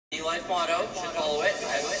life motto, should follow it. I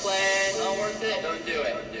have a plan. Not worth it, don't do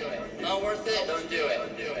it. Not worth it, don't do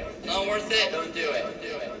it. Not worth it, don't do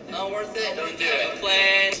it. Not worth it, don't do it.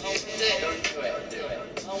 Plan. Not worth it, don't do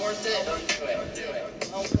it. Not worth it, don't do it.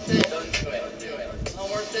 Not worth it, don't do it. Not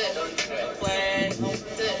worth it, don't do it. Plan. Not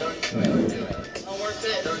worth it, don't do it. Not worth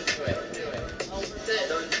it, don't do it. Not worth it,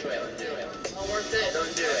 don't do it. Not worth it,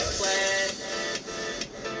 don't do it. Plan.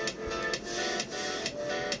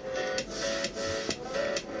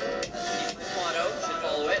 Motto, should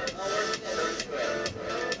follow it. Not worth it, don't do it.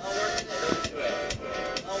 Not worth it, don't do it.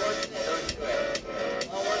 Not worth it, don't do it.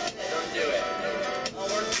 Not worth it, don't do it. Not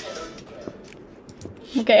worth it, don't do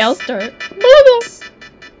it. Okay, I'll start.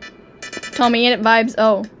 Tommy in it vibes.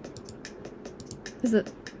 Oh. Is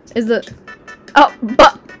it oh,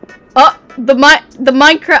 but the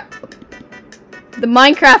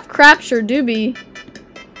Minecraft crap sure do be.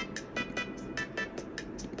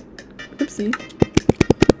 Oopsie.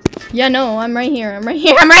 Yeah, no, I'm right here. I'm right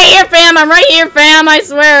here, fam. I'm right here, fam. I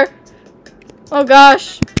swear. Oh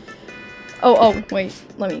gosh. Oh, wait.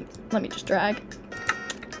 Let me just drag.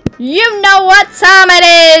 You know what time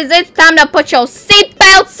it is. It's time to put your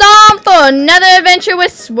seatbelts on for another adventure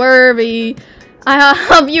with Swervy. I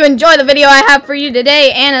hope you enjoy the video I have for you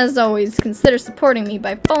today, and as always, consider supporting me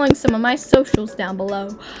by following some of my socials down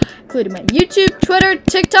below, including my YouTube, Twitter,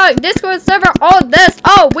 TikTok, Discord server. All this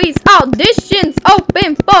always auditions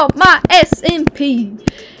open for my SMP.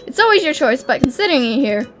 It's always your choice, but considering you're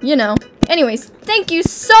here, you know. Anyways, thank you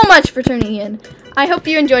so much for tuning in. I hope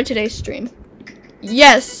you enjoyed today's stream.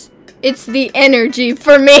 Yes, it's the energy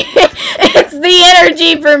for me. It's the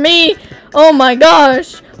energy for me. Oh my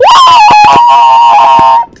gosh.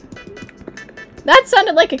 That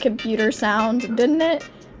sounded like a computer sound, didn't it?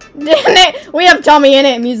 Didn't it? We have Tommy in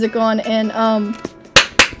it music on, and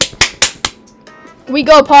we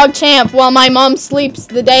go Pog Champ while my mom sleeps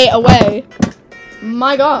the day away.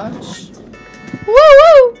 My gosh. Woo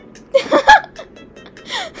woo.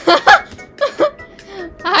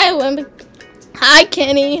 Hi Limb. Hi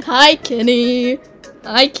Kenny. Hi Kenny.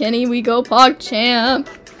 Hi Kenny. We go Pog Champ.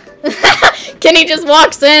 Kenny just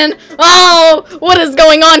walks in. Oh, what is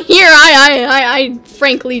going on here? I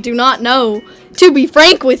frankly do not know. To be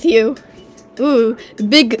frank with you. Ooh,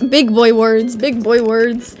 big boy words. Big boy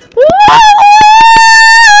words.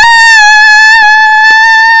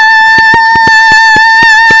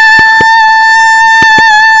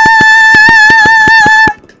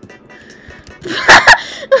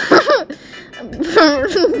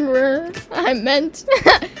 I meant.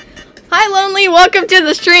 Hi, Lonely. Welcome to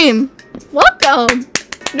the stream. Welcome.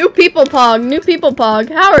 New people, Pog. New people, Pog.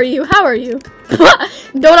 How are you? How are you?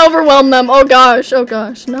 Don't overwhelm them. Oh gosh. Oh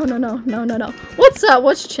gosh. No. What's up?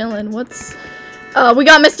 What's chilling? What's? We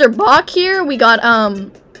got Mr. Bach here. We got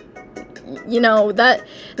you know that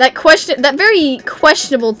very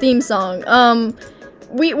questionable theme song.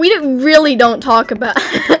 We really don't talk about.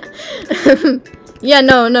 Yeah,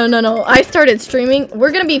 no. I started streaming.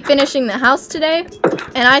 We're gonna be finishing the house today,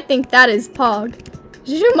 and I think that is Pog.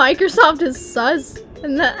 Did you know Microsoft is sus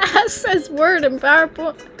and the S says word in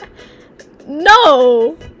PowerPoint?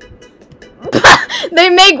 No. They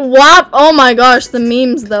make WAP. Oh my gosh, the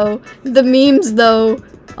memes though. The memes though.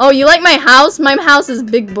 Oh, you like my house? My house is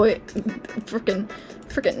big boy. Frickin'.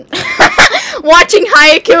 Watching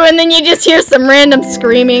Haiku and then you just hear some random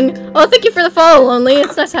screaming. Oh, thank you for the follow, Lonely.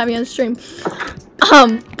 It's nice having you on the stream.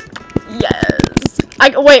 Yes.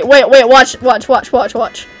 Wait. Watch.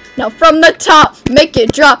 Now from the top, make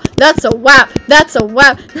it drop. That's a WAP. That's a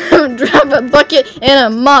WAP. Drop a bucket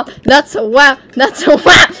and a mop. That's a WAP. That's a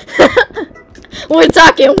WAP. We're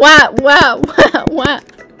talking WAP.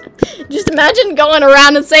 Just imagine going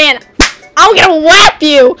around and saying, I'm gonna WAP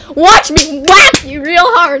you. Watch me WAP you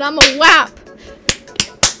real hard. I'm a WAP.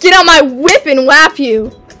 Get on my whip and WAP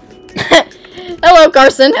you. Hello,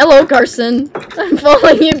 Carson. I'm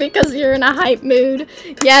following you because you're in a hype mood.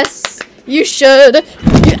 Yes, you should.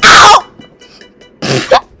 Ow!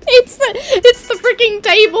 It's the freaking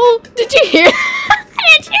table. Did you hear?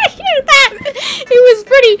 Did you hear that? It was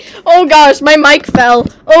pretty. Oh gosh, my mic fell.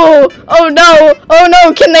 Oh no.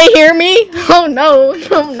 Can they hear me? Oh no.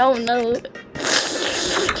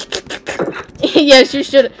 Yes, you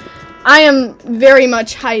should. I am very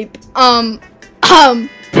much hype.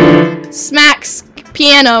 Smacks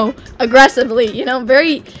piano aggressively, you know,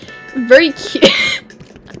 very cute.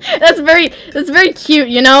 that's very cute,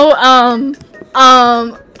 you know.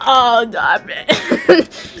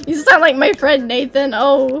 You sound like my friend Nathan.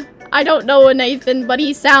 Oh, I don't know a Nathan, but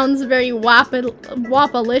he sounds very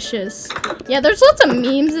wapalicious. Yeah, there's lots of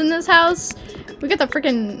memes in this house. We got the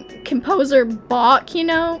freaking composer Bach, you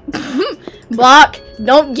know? Bach,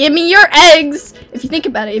 don't give me your eggs! If you think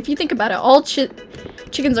about it, all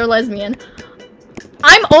chickens are lesbian.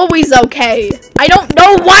 I'm always okay. I don't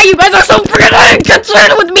know why you guys are so freaking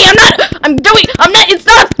concerned with me. It's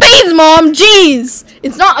not a phase, Mom. Jeez.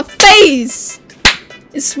 It's not a phase.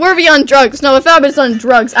 It's Swervy on drugs. No, if I was on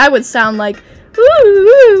drugs, I would sound like, woo,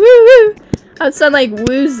 woo, woo, woo. I would sound like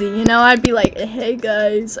woozy, you know? I'd be like, hey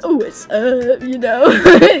guys, oh, what's up, you know?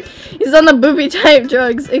 He's on the booby type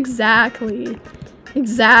drugs. Exactly.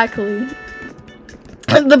 Exactly.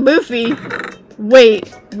 The Boofy.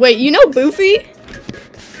 Wait, you know Boofy?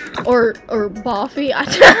 Or Boffy?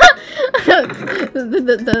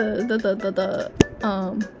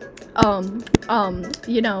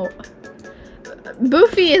 You know,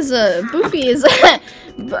 Boofy is the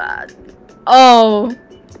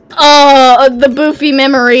Boofy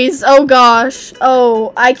memories. Oh gosh.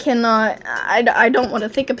 Oh, I cannot. I don't want to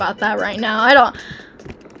think about that right now.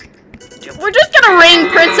 We're just gonna ring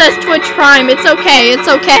Princess Twitch Prime. It's okay. It's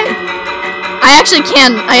okay. I actually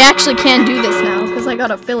can do this now because I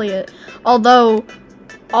got affiliate. Although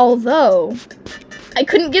I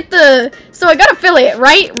couldn't get so I got affiliate,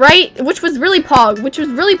 right? Which was really pog.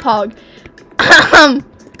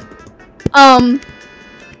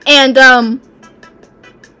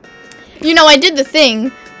 You know, I did the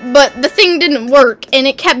thing, but the thing didn't work, and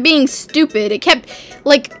it kept being stupid. It kept,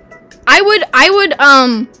 like,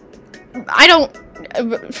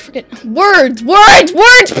 forget, words,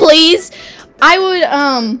 please!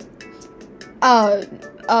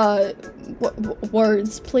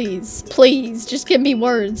 Words, please, just give me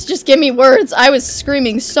words, I was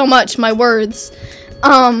screaming so much, my words.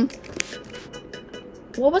 What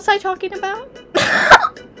was I talking about?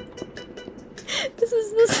 This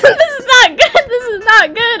is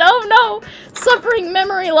not good. Oh no, suffering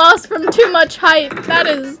memory loss from too much hype. That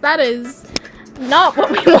is not what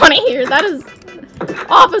we want to hear. That is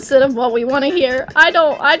opposite of what we want to hear. I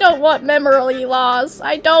don't want memory loss.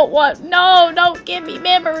 No, don't give me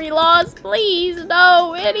memory loss, please.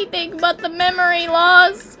 No, anything but the memory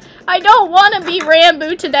loss. I don't want to be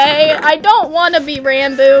Rambo today.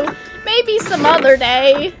 Maybe some other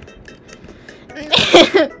day.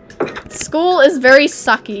 School is very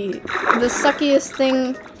sucky. The suckiest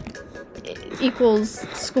thing equals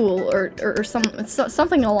school, or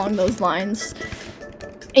something along those lines.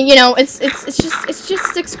 And, you know, it's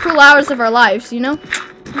just 6 cool hours of our lives, you know?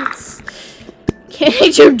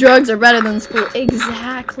 Candy tube drugs are better than school.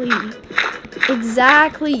 Exactly.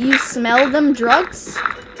 You smell them drugs,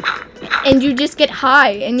 and you just get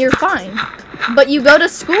high, and you're fine. But you go to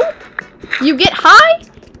school, you get high,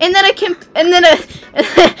 and then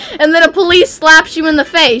a police slaps you in the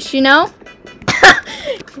face, you know?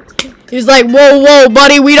 He's like, whoa,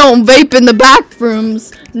 buddy, we don't vape in the back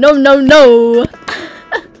rooms. No.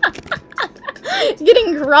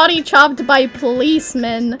 Getting karate chopped by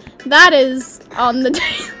policemen. That is on the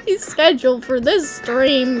daily schedule for this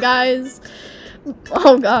stream, guys.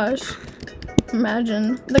 Oh gosh.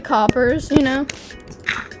 Imagine the coppers, you know?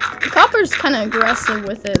 The coppers kind of aggressive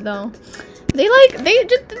with it, though. They're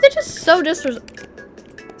just so disrespectful.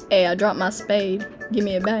 Hey, I dropped my spade. Give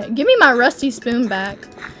me it back. Give me my rusty spoon back.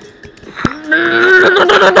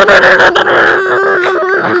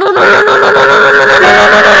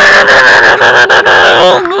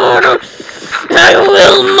 I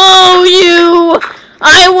will mow you!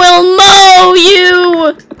 I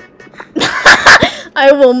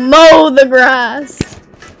will mow the grass.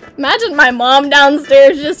 Imagine my mom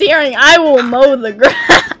downstairs just hearing, I will mow the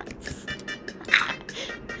grass.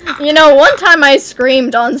 You know, one time I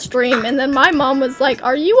screamed on stream, and then my mom was like,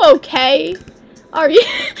 are you okay?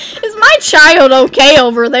 Is my child okay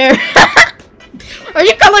over there? Are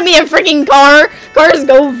you calling me a freaking car? Cars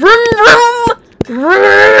go vroom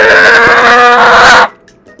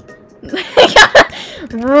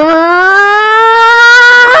vroom.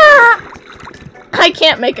 I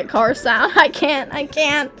can't make a car sound. I can't.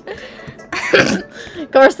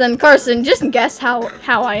 Carson, just guess how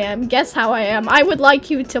I am. Guess how I am. I would like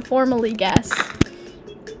you to formally guess.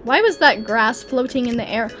 Why was that grass floating in the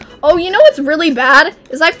air? Oh, you know what's really bad?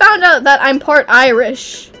 Is I found out that I'm part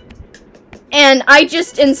Irish. And I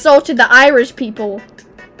just insulted the Irish people.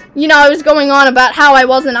 You know, I was going on about how I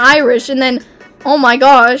wasn't Irish, and then, oh my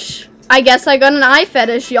gosh. I guess I got an eye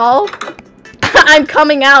fetish, y'all. I'm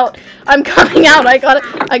coming out. I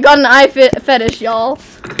got an eye fetish, y'all.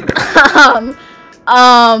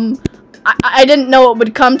 I didn't know it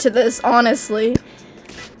would come to this, honestly.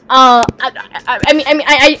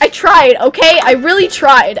 I tried, okay? I really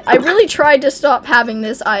tried. I really tried to stop having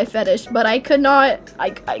this eye fetish, but I could not. I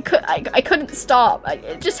couldn't stop.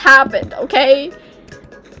 It just happened, okay?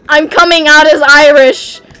 I'm coming out as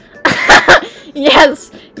Irish.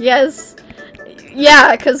 Yes, yes.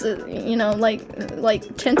 Yeah, cause you know,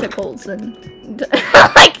 like tentacles and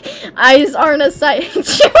like eyes aren't a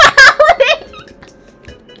sexuality.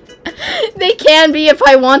 They can be if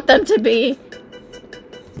I want them to be.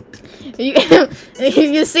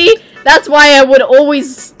 You see, that's why I would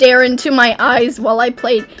always stare into my eyes while I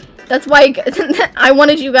played. That's why I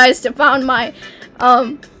wanted you guys to find my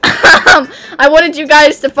I wanted you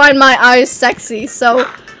guys to find my eyes sexy, so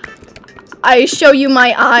I show you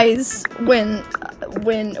my eyes when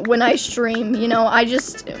I stream. You know, I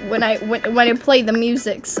just when I play the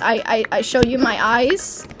musics, I show you my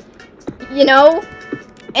eyes. You know,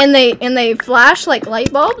 and they flash like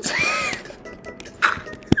light bulbs.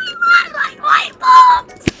 Like light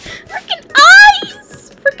bulbs.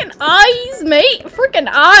 Freaking eyes, mate. Freaking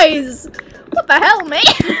eyes. What the hell,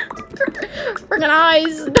 mate? Freaking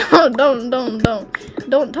eyes.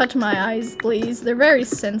 Don't touch my eyes, please. They're very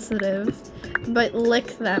sensitive. But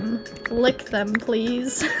lick them,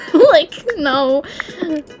 please. No.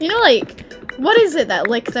 You know, like, what is it that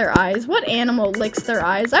licks their eyes? What animal licks their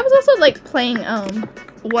eyes? I was also like playing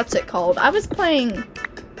what's it called? I was playing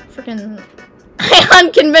freaking I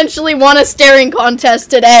unconventionally won a staring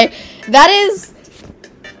contest today. That is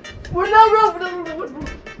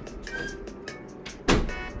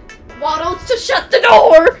waddles to shut the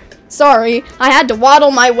door. Sorry, I had to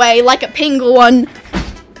waddle my way like a penguin.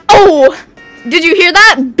 Oh, did you hear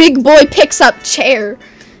that? Big boy picks up chair.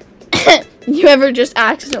 You ever just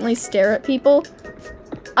accidentally stare at people?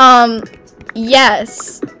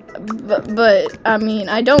 Yes. But I mean,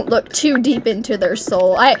 I don't look too deep into their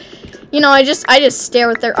soul. I just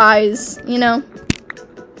stare at their eyes, you know?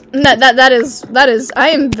 That is, I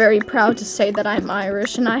am very proud to say that I'm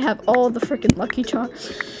Irish and I have all the freaking Lucky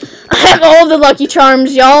Charms. I have all the Lucky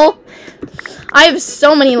Charms, y'all. I have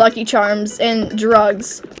so many Lucky Charms and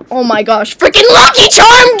drugs. Oh my gosh, freaking Lucky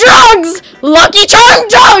Charm drugs! Lucky Charm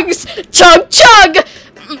drugs! Chug, chug!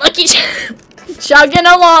 Chugging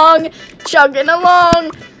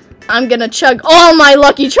along. I'm gonna chug all my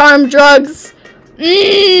Lucky Charm drugs.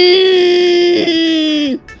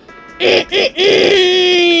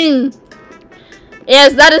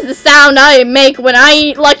 Yes, that is the sound I make when I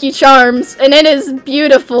eat Lucky Charms, and it is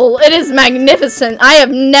beautiful. It is magnificent. I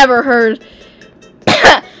have never heard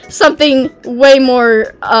something way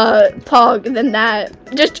more pog than that.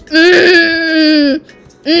 Just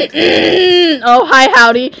Oh, hi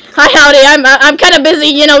howdy. I'm kind of busy,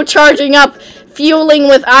 you know, charging up, fueling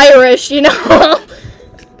with Irish, you know.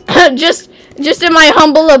 just in my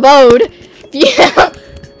humble abode. Yeah.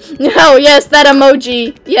 Oh, yes, that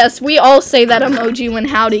emoji. Yes, we all say that emoji when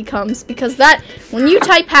howdy comes, because when you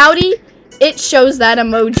type howdy, it shows that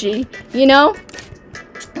emoji, you know?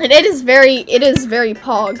 And it is very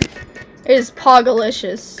pog. It is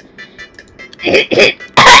pogalicious.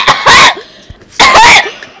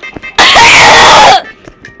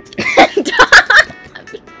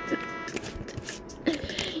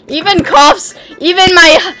 Even coughs, even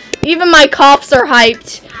my coughs are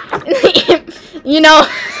hyped. You know.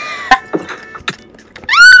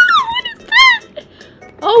 What is that?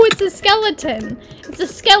 Oh, it's a skeleton. It's a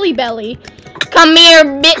skelly belly. Come here,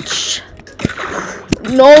 bitch.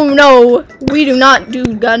 No, we do not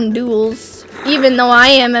do gun duels. Even though I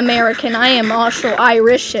am American, I am also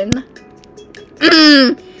Irishan.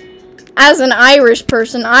 As an Irish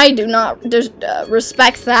person, I do not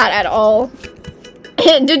respect that at all.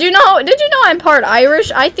 Did you know I'm part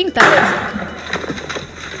Irish? I think that is.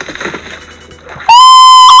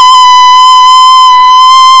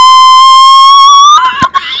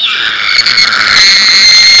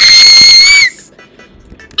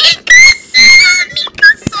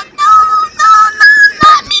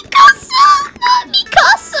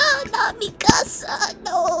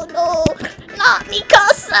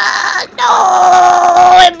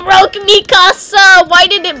 Why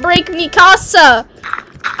did it break me CASA?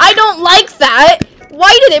 I don't like that.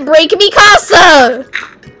 Why did it break me CASA?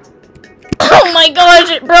 Oh my gosh,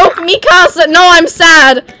 it broke me CASA. No, I'm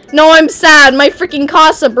sad. My freaking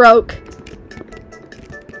CASA broke.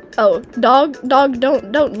 Oh, dog, don't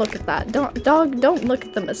look at that. Dog, don't look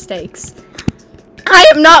at the mistakes. I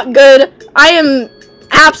am not good. I am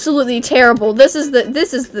absolutely terrible. This is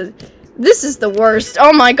the worst.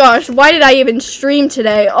 Oh my gosh, why did I even stream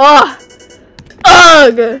today? Oh.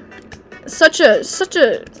 Ugh! Such a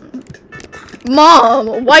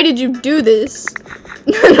Mom, why did you do this?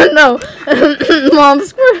 No. Mom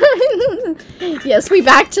Swervy. Yes, we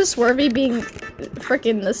back to Swervy being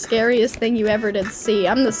freaking the scariest thing you ever did see.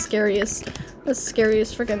 I'm the scariest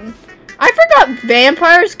freaking... I forgot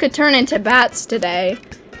vampires could turn into bats today.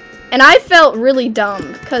 And I felt really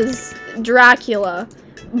dumb, because Dracula.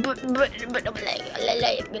 But,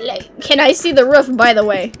 can I see the roof, by the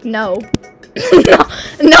way? No.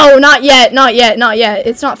 No, not yet, not yet, not yet.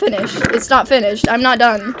 It's not finished. It's not finished. I'm not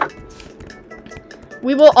done.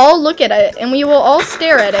 We will all look at it, and we will all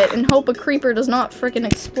stare at it, and hope a creeper does not freaking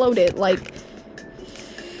explode it, like...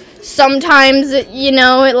 Sometimes, you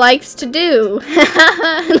know, it likes to do. Look,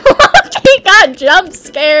 he got jump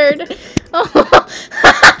scared.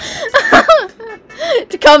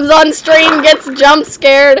 Comes on stream, gets jump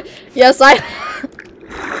scared. Yes, I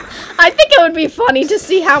think it would be funny to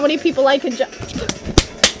see how many people I could jump.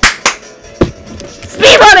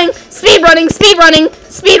 Speed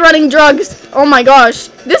running drugs. Oh my gosh,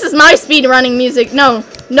 this is my speed running music. No.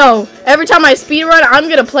 Every time I speed run, I'm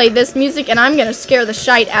gonna play this music and I'm gonna scare the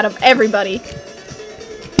shite out of everybody.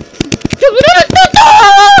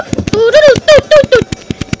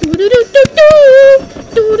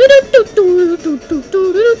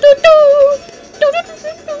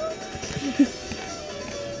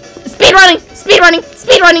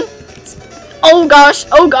 Speed running. Oh gosh.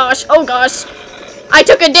 I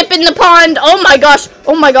took a dip in the pond. Oh my gosh.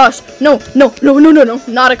 No.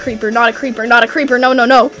 Not a creeper. No.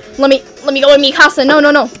 Let me go in me casa. No.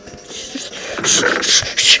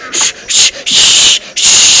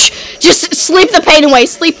 Just sleep the pain away.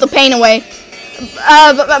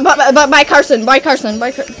 By Carson. Oh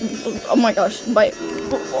my gosh. Oh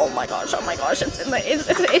my gosh.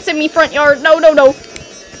 It's in me front yard. No.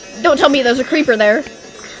 Don't tell me there's a creeper there.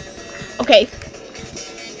 Okay.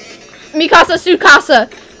 Mi casa, su casa.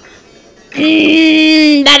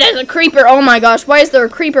 That is a creeper. Oh my gosh. Why is there a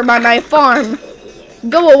creeper by my farm?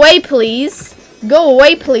 Go away, please. Go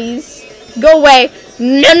away.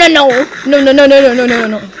 No.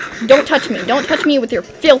 Don't touch me. Don't touch me with your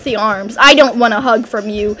filthy arms. I don't want a hug from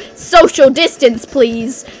you. Social distance,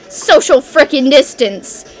 please. Social frickin'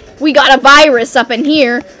 distance. We got a virus up in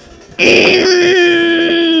here.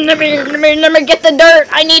 Let me get the dirt.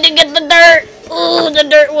 I need to get the dirt. Ooh, the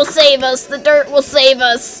dirt will save us.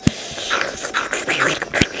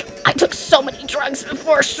 I took so many drugs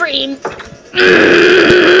before stream. Now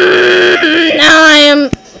I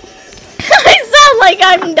sound like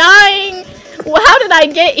I'm dying. Well, how did I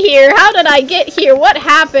get here? What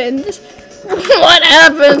happened?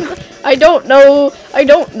 I don't know.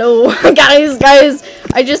 Guys.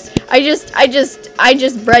 I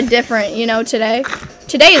just bred different, you know, today.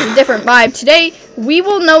 Today is a different vibe. Today, we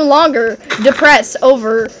will no longer depress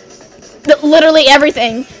over literally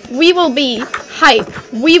everything. We will be hype.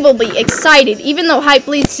 We will be excited, even though hype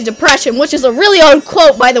leads to depression, which is a really old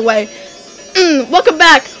quote, by the way. Welcome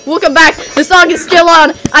back. The song is still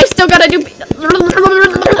on. I still gotta do...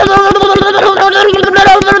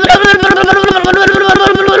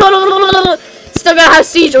 Still gotta have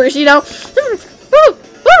seizures, you know?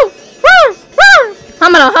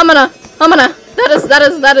 Hamana.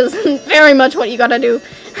 That is very much what you gotta do.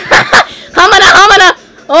 Hamana.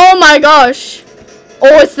 Oh my gosh.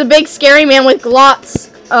 Oh, it's the big scary man with glots.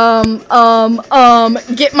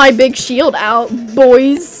 Get my big shield out,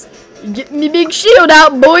 boys. Get me big shield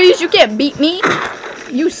out, boys. You can't beat me.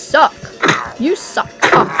 You suck. Yeah, you suck.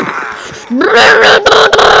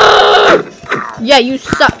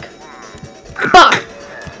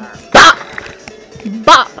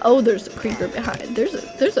 Bop. Oh, there's a creeper behind.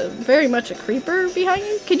 There's a very much a creeper behind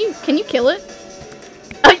you. Can you kill it?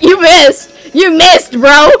 You missed,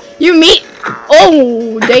 bro.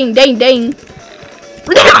 Oh, dang. I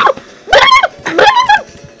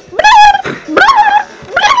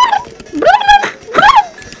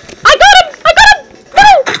got him.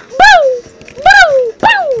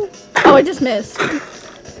 Oh, I just missed.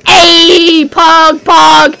 Hey,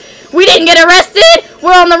 Pog. We didn't get arrested.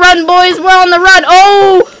 We're on the run, boys. We're on the run.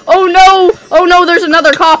 Oh no, there's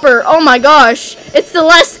another copper. Oh my gosh. It's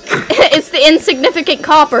the insignificant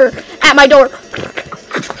copper at my door.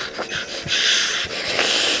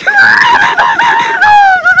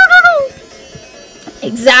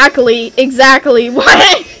 Exactly.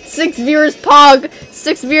 What? 6 viewers, Pog.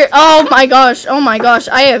 6 viewers. Oh my gosh.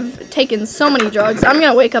 I have taken so many drugs. I'm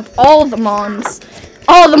gonna wake up all the moms.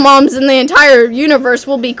 All the moms in the entire universe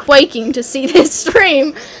will be quaking to see this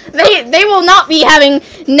stream. They will not be having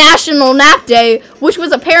National Nap Day, which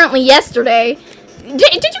was apparently yesterday. did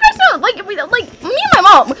you guys know, like, me and my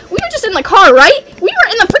mom, we were just in the car, right? We were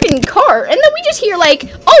in the freaking car, and then we just hear,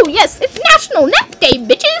 like, oh, yes, it's National Nap Day,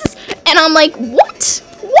 bitches! And I'm like, what?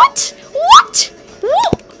 What? What?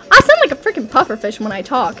 What? I sound like a freaking pufferfish when I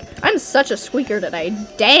talk. I'm such a squeaker today.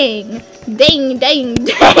 Dang. Dang, dang,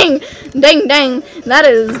 dang. Dang, dang. That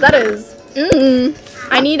is,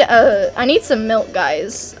 I need some milk,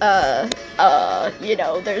 guys. You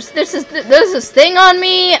know, there's this thing on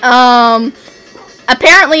me.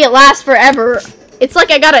 Apparently it lasts forever. It's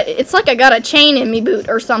like I got a chain in me boot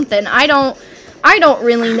or something. I don't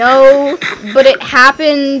really know, but it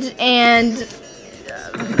happened, and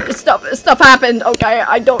stuff happened. Okay,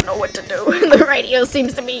 I don't know what to do. The radio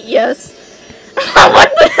seems to be yes.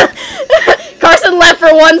 What the? Carson left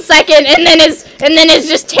for 1 second, and then is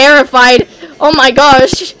just terrified. Oh my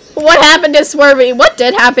gosh, what happened to Swervy? What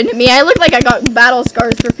did happen to me? I look like I got battle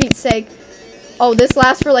scars, for Pete's sake. Oh, this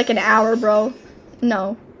lasts for like an hour, bro.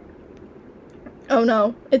 No. Oh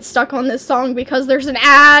no, it's stuck on this song because there's an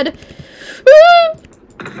ad.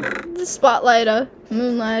 The spotlighter,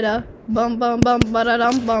 moonlighter, bum bum bum ba da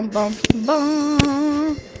dum bum bum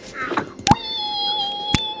bum.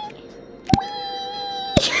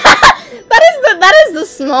 That is the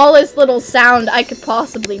smallest little sound I could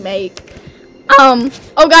possibly make. Oh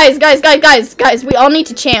guys, we all need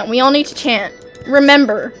to chant. We all need to chant.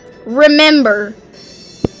 Remember.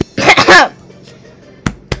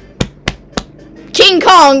 King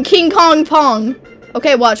Kong Pong.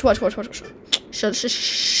 Okay, watch.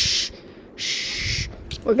 Shh.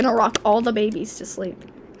 We're gonna rock all the babies to sleep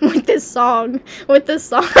with this song.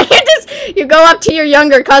 You go up to your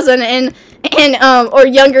younger cousin and or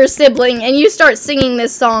younger sibling, and you start singing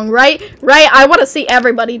this song, right? I want to see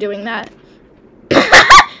everybody doing that.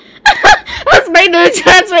 Let's make the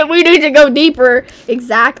announcement. We need to go deeper.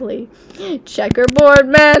 Exactly. Checkerboard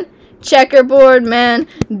man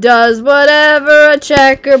does whatever a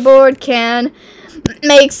checkerboard can.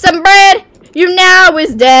 Make some bread, you now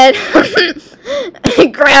is dead.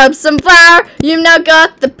 Grab some flour, you now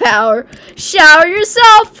got the power. Shower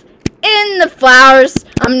yourself in the flowers.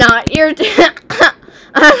 I'm not your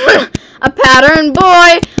I'm a pattern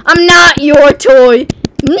boy. I'm not your toy.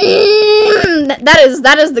 That is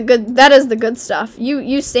the good stuff.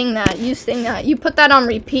 You sing that. You put that on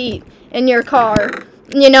repeat in your car.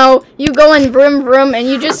 You know, you go in vroom vroom and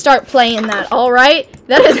you just start playing that, alright?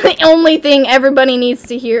 That is the only thing everybody needs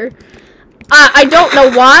to hear. I don't know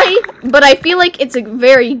why, but I feel like it's a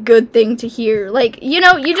very good thing to hear. Like, you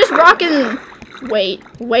know, you just rockin'... Wait.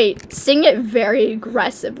 Sing it very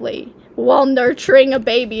aggressively while nurturing a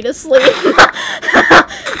baby to sleep.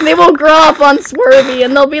 They will grow up on Swervy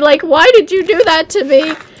and they'll be like, why did you do that to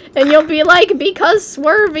me? And you'll be like, because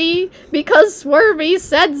Swervy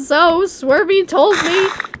said so. Swervy told me,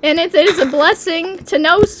 and it is a blessing to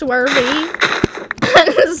know Swervy.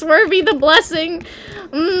 Swervy the blessing.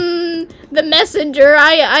 The messenger.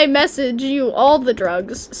 I message you all the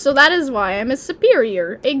drugs. So that is why I'm a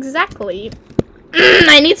superior. Exactly.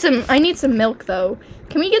 I need some milk though.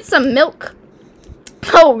 Can we get some milk?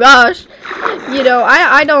 Oh gosh. You know,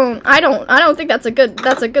 I don't think that's a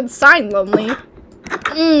good sign, Lonely.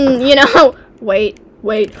 You know, wait.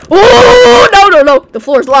 Oh, no. The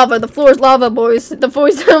floor's lava, boys. The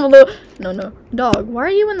voice No. Dog, why are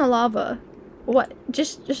you in the lava? What?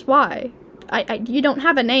 Just why? You don't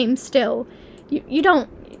have a name still. You don't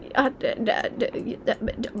that's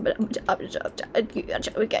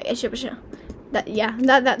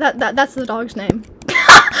the dog's name.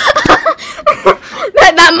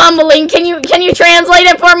 that mumbling, can you translate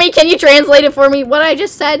it for me? Can you translate it for me? What I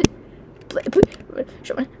just said?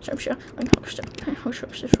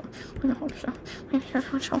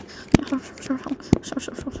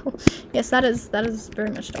 Yes, that is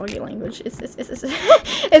very much doggy language.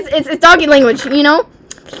 It's doggy language, you know?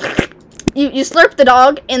 You slurp the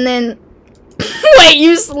dog and then wait,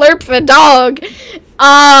 you slurp the dog.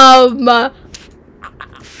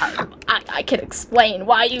 I can explain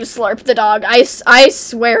why you slurp the dog. I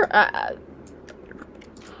swear.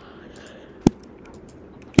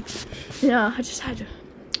 Yeah, I just had to.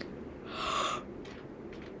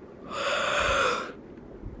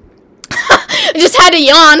 I just had to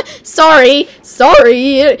yawn. Sorry.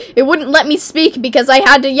 It wouldn't let me speak because I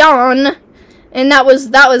had to yawn, and that was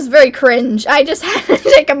very cringe. I just had to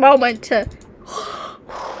take a moment to.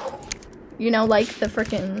 You know, like the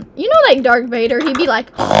frickin', you know, like Darth Vader, he'd be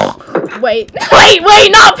like, wait,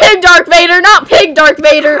 not Pig Darth Vader,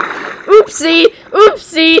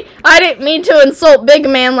 oopsie, I didn't mean to insult Big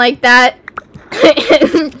Man like that.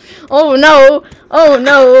 Oh no,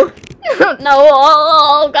 No,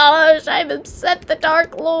 oh gosh, I've upset the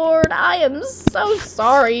Dark Lord. I am so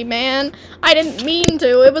sorry, man. I didn't mean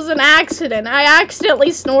to. It was an accident. I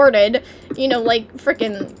accidentally snorted. You know, like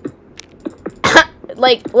freaking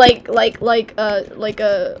what?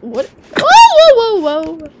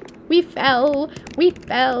 Whoa. We fell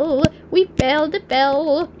to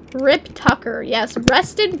fell. Rip Tucker. Yes,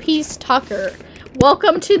 rest in peace, Tucker.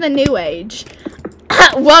 Welcome to the new age.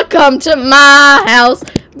 Welcome to my house.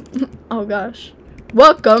 Oh gosh.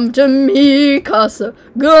 Welcome to me, Casa.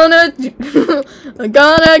 Gonna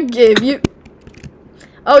give you.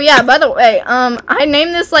 Oh yeah, by the way, I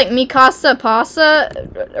named this like Mi Casa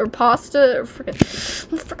Pasta or pasta or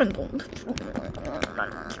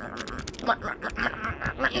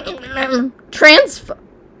transfer.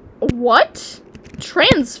 What?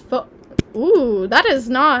 Transfer. Ooh, that is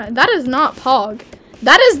not Pog.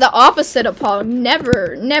 That is the opposite of Pog.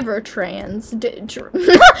 Never trans.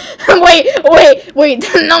 Wait.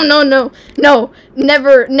 No.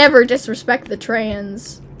 Never disrespect the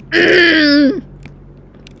trans.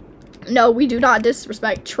 No, we do not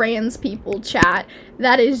disrespect trans people, chat.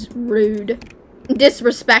 That is rude.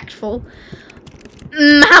 Disrespectful.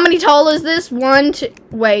 How many tall is this? 1, 2,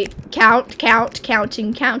 wait,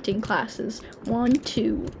 counting classes. 1,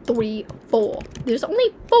 2, 3, 4. There's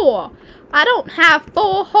only 4. I don't have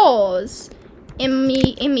 4 holes in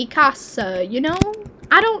me casa, you know?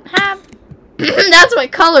 I don't have. That's what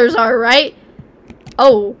colors are, right?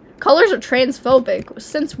 Oh, colors are transphobic.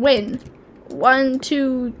 Since when? 1,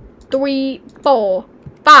 2, 3, 4,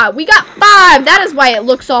 5. We got 5. That is why it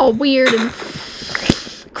looks all weird and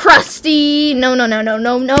crusty. No.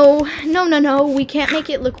 We can't make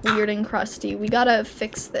it look weird and crusty. We gotta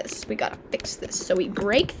fix this. So we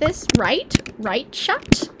break this right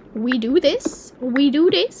shut. We do this.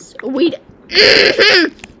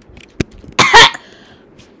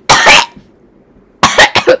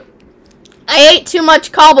 I ate too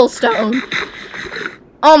much cobblestone.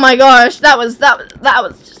 Oh my gosh, that was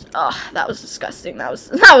just, oh, that was disgusting. That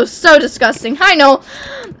was so disgusting. I know.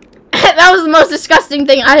 That was the most disgusting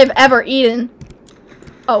thing I have ever eaten.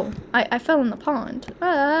 Oh, I fell in the pond.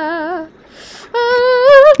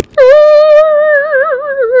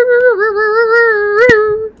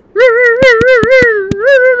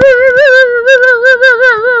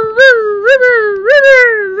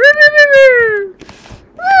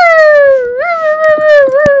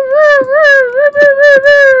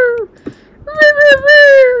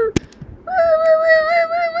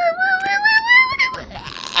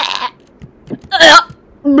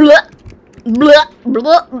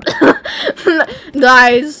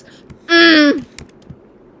 Guys,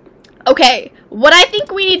 okay, what I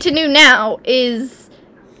think we need to do now is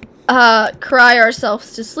cry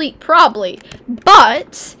ourselves to sleep, probably,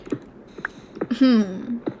 but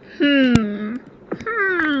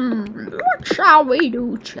what shall we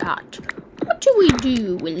do, chat? What do we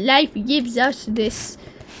do when life gives us this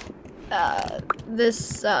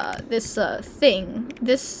thing,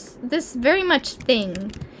 this very much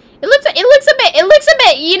thing? It looks a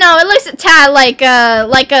bit, you know, it looks a tad like a,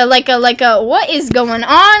 what is going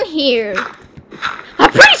on here?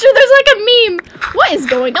 I'm pretty sure there's like a meme. What is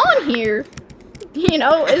going on here? You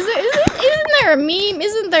know, isn't there a meme?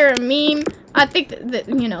 Isn't there a meme? I think that,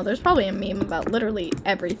 you know, there's probably a meme about literally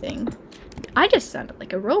everything. I just sounded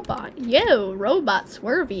like a robot. Yo, robot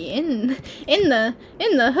Swervy in the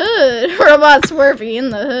hood. Robot Swervy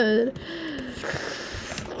in the hood.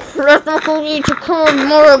 I think we need to carve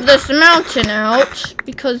more of this mountain out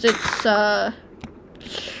because it's I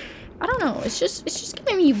don't know, it's just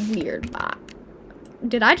gonna be weird.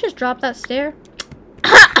 Did I just drop that stair?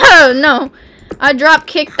 Oh no, I drop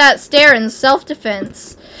kicked that stair in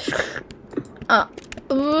self-defense.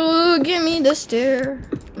 Ooh, give me the stair.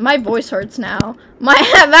 My voice hurts now.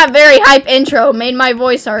 That very hype intro made my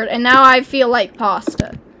voice hurt, and now I feel like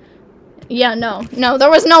pasta. Yeah, no, there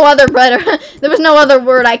was no other there was no other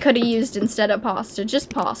word I could have used instead of pasta. Just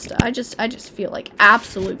pasta. I just feel like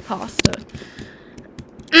absolute pasta.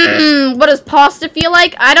 What does pasta feel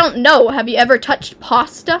like? I don't know. Have you ever touched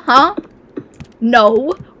pasta, huh?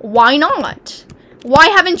 No. Why not? Why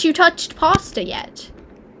haven't you touched pasta yet?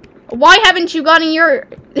 Why haven't you gotten your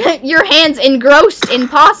hands engrossed in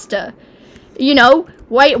pasta? You know,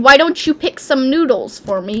 why don't you pick some noodles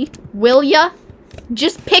for me? Will ya?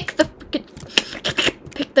 Just pick the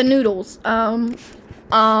noodles.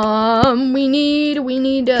 We need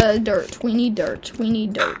dirt. We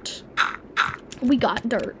need dirt. We got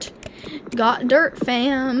dirt. Got dirt,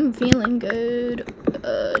 fam. Feeling good.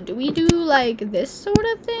 Do we do like this sort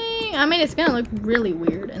of thing? I mean, it's gonna look really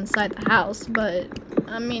weird inside the house, but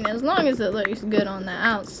I mean, as long as it looks good on the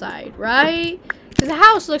outside, right? Because the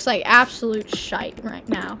house looks like absolute shite right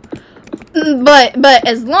now. But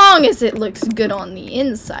as long as it looks good on the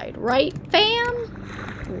inside, right, fam?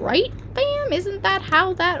 Right, fam? Isn't that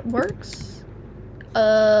how that works?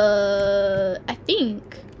 I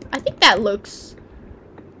think that looks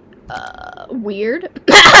weird.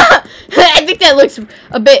 I think that looks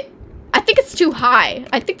a bit. I think it's too high.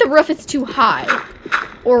 I think the roof is too high,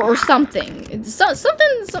 or something. It's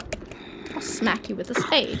something. I'll smack you with a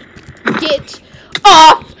spade. Get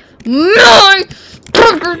off my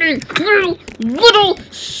property, you little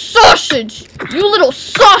sausage! You little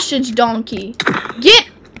sausage donkey! Get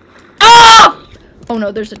off! Oh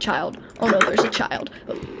no, there's a child. Oh no, there's a child.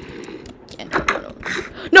 Oh. Yeah,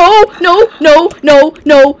 no, no, no, no,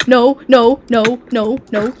 no, no, no, no, no,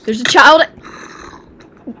 no. There's a child.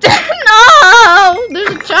 No!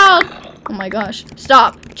 There's a child. Oh my gosh.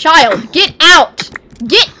 Stop. Child, get out!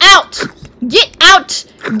 Get out! Get out!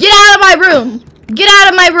 Get out of my room! Get out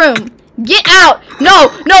of my room! Get out! No!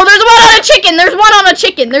 No! There's one on a chicken! There's one on a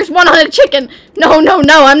chicken! There's one on a chicken! No! No!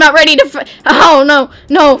 No! I'm not ready to oh no!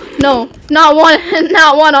 No! No! Not one!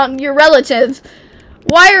 Not one on your relative!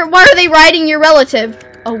 Why are they riding your relative?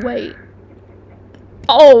 Oh wait.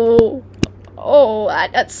 Oh! Oh!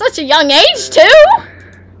 At such a young age too!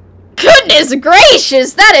 Goodness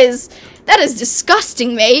gracious! That is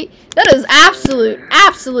disgusting, mate. That is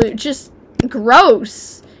absolute, just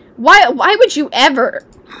gross. Why would you ever?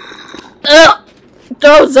 Ugh,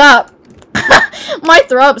 throws up. My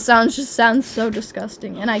throw up sounds so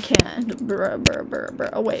disgusting, and I can't. Brr, brr, brr, brr.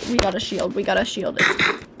 Oh wait, we got a shield. We got a shield.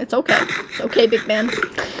 It's okay. It's okay, big man.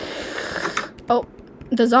 Oh,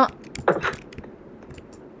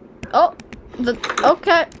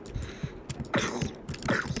 okay.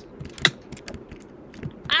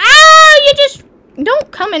 Ah, you just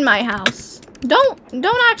don't come in my house. Don't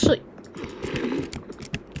actually.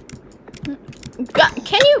 God,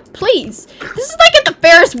 can you please? This is like at the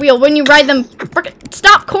Ferris wheel when you ride them.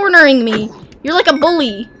 Stop cornering me. You're like a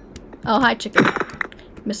bully. Oh, hi, chicken.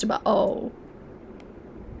 Mr.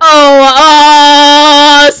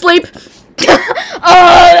 Sleep.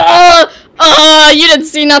 You didn't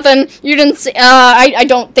see nothing. You didn't see. I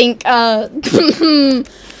don't think. I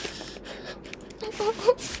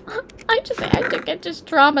think I just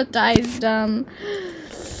traumatized.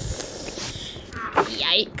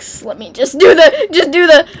 Yikes. Let me just do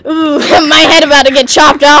the, ooh, my head about to get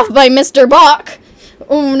chopped off by Mr. Bach.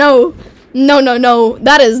 Oh, no. No.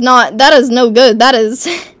 That is no good. That is,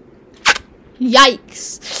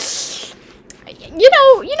 yikes. You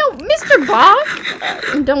know, Mr. Bach,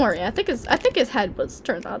 don't worry, I think his head was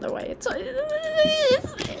turned the other way. It's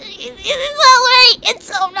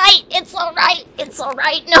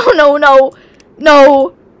alright.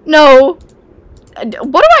 No.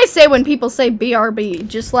 What do I say when people say BRB?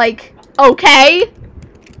 Just like, okay?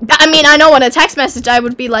 I mean, I know in a text message I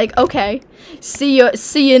would be like, okay, see you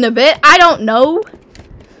in a bit. I don't know,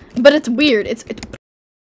 but it's weird. It's what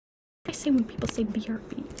do I say when people say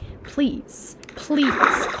BRB? Please,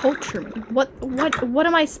 culture me. What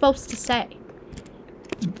am I supposed to say?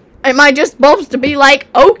 Am I just supposed to be like,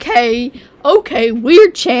 okay,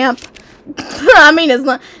 weird champ? I mean, it's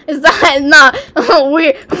not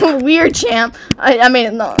weird champ. I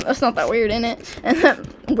mean, no, that's not that weird, in it.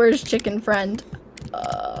 Where's chicken friend?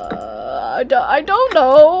 I don't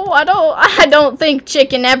know. I don't think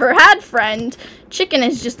chicken ever had friend. Chicken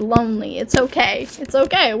is just lonely. It's okay. It's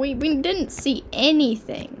okay. We didn't see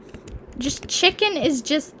anything. Just chicken is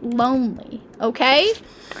just lonely. Okay?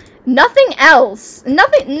 Nothing else.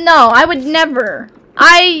 Nothing. No, I would never.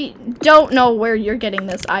 I don't know where you're getting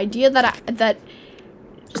this idea that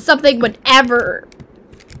something would ever.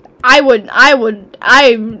 I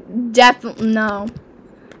definitely no.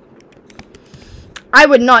 I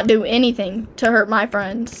would not do anything to hurt my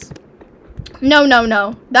friends. No.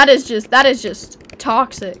 That is just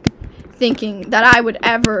toxic thinking that I would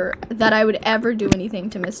ever do anything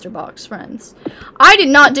to Mr. Bach's friends. I did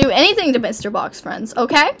not do anything to Mr. Bach's friends,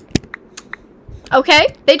 okay?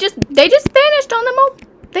 Okay? They just vanished on them.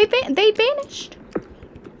 They vanished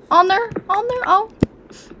on their own.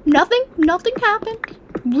 Nothing happened.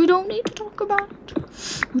 We don't need to talk about it.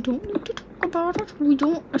 We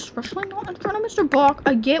don't, especially not in front of Mr. Bach.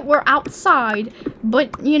 I get we're outside,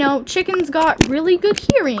 but you know, chickens got really good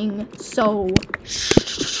hearing, so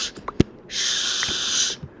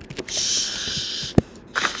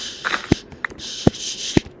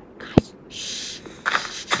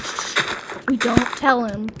we don't tell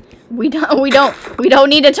him. We don't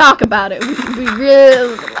need to talk about it. We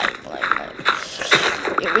really like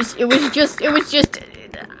it was just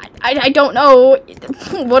I don't know.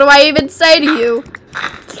 What do I even say to you?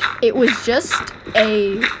 It was just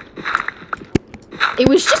an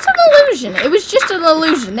illusion. It was just an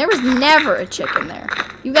illusion. There was never a chicken there.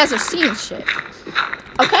 You guys are seeing shit.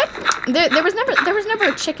 Okay? There was never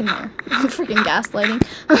a chicken there. Freaking gaslighting.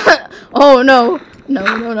 Oh no. No.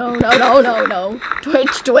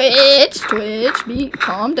 Twitch.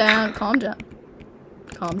 Calm down. Calm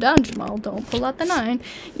down, Jamal. Don't pull out the 9.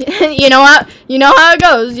 You know how it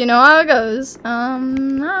goes.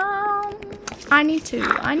 I need to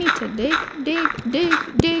dig.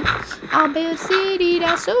 I'll build a city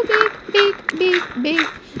that's so big.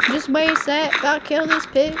 Just wait a sec, gotta kill this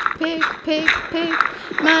pig.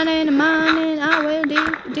 Mining, I will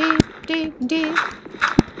dig.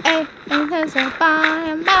 Hey, and there's a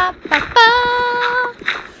ba.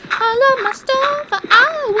 I love my stuff, I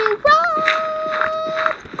will roll.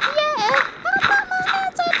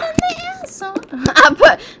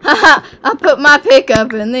 Yeah, I put my pick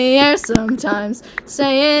up in the air sometimes,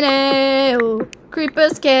 saying, "Hey, oh,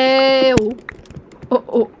 creepers, kale."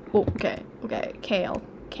 Oh, okay, kale.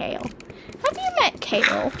 Have you met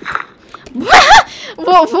Kale?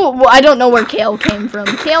 Whoa, I don't know where Kale came from.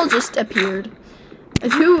 Kale just appeared.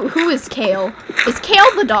 Who is Kale? Is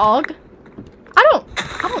Kale the dog? I don't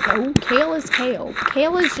know. Kale is Kale.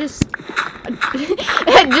 Kale is just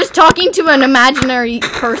just talking to an imaginary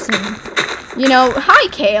person. You know, hi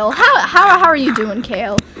Kale. How are you doing,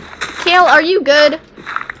 Kale? Kale, are you good?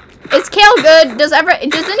 Is Kale good? Does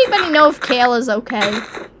anybody know if Kale is okay?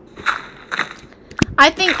 I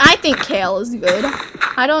think Kale is good.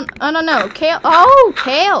 I don't know. Kale. Oh,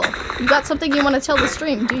 Kale. You got something you want to tell the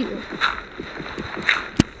stream, do you?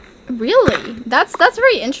 Really? That's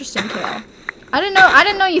very interesting, Kale. I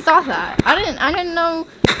didn't know you thought that. I didn't know.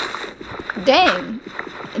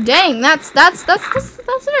 Dang, that's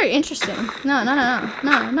very interesting. No.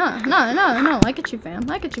 I get you,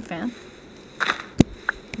 fam.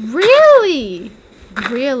 Really?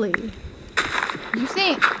 You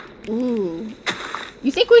think? Ooh.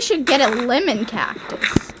 You think we should get a lemon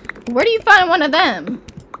cactus? Where do you find one of them?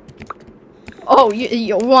 Oh,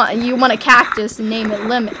 you want a cactus and name it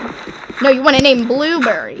lemon? No, you want to name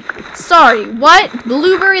Blueberry. Sorry, what?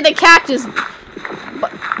 Blueberry the cactus?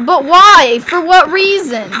 But why? For what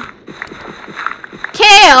reason?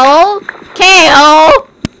 Kale?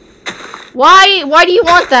 Why do you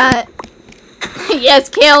want that? Yes,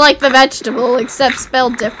 kale like the vegetable, except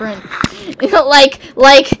spelled different.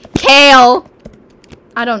 like kale.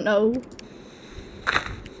 I don't know.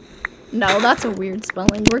 No, that's a weird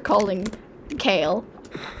spelling. We're calling kale.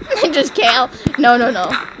 Just kale. No.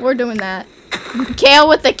 We're doing that. Kale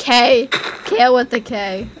with a K. Kale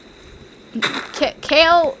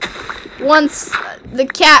wants the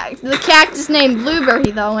cactus named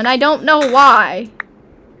Blueberry though, and I don't know why.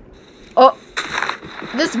 Oh,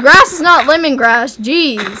 this grass is not lemongrass.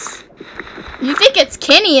 Jeez. You think it's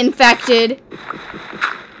Kenny infected?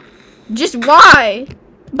 Just why?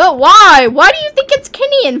 But why? Why do you think it's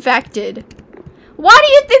Kenny infected? Why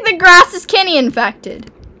do you think the grass is Kenny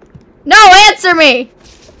infected? No, answer me!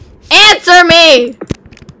 Answer me!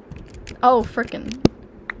 Oh, frickin'.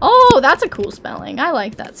 Oh, that's a cool spelling. I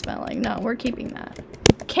like that spelling. No, we're keeping that.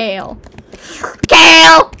 Kale.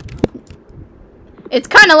 Kale! It's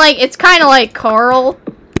kind of like Carl.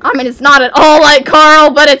 I mean, it's not at all like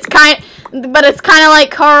Carl, but it's kind of like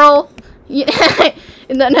Carl.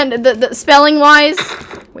 The spelling wise.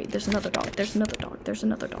 Wait, there's another dog.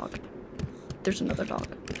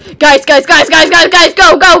 Guys, go!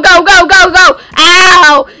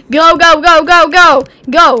 Ow! Go!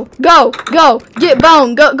 Get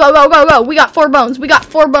bone! Go! We got 4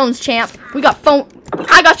 bones, champ.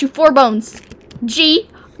 I got you 4 bones. G,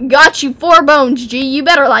 got you 4 bones. G, you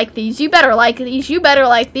better like these.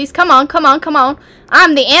 Come on.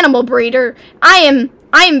 I'm the animal breeder. I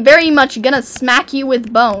am very much gonna smack you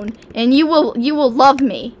with bone, and you will love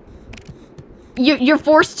me. You're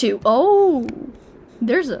forced to. Oh,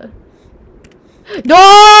 there's a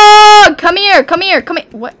dog. Come here.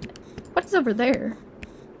 What is over there?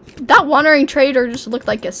 That wandering trader just looked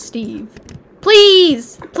like a Steve.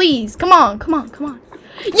 Please, come on.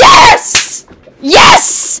 Yes!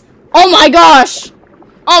 Oh my gosh!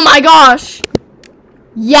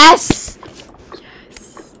 Yes!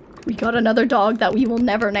 We got another dog that we will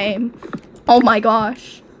never name. Oh my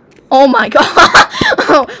gosh.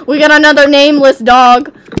 We got another nameless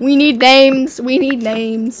dog. We need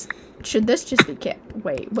names. Should this just be Kale?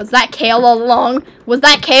 Wait, was that Kale all along? Was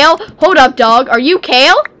that Kale? Hold up, dog. Are you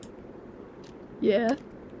Kale? Yeah.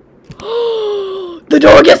 The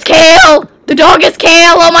dog is Kale!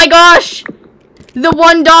 Oh my gosh! The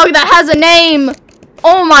one dog that has a name!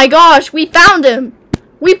 Oh my gosh, we found him!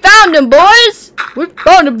 We found him, boys! We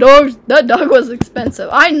found him, dogs! That dog was expensive.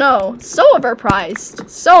 I know. So overpriced.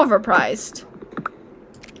 So overpriced.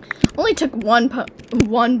 Only took one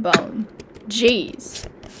bone. Jeez.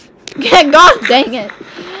 God dang it.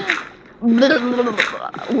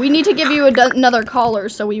 We need to give you another collar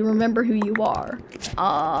so we remember who you are.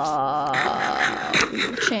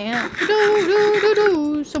 Chant.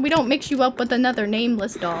 So we don't mix you up with another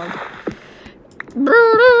nameless dog.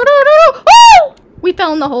 We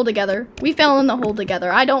fell in the hole together. We fell in the hole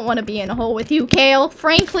together. I don't want to be in a hole with you, Kale.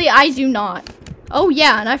 Frankly, I do not. Oh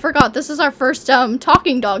yeah, and I forgot. This is our first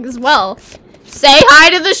talking dog as well. Say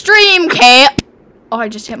hi to the stream, Kale. Oh, I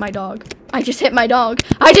just hit my dog. I just hit my dog.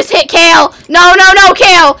 I just hit Kale. No, no, no,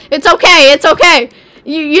 Kale. It's okay. It's okay.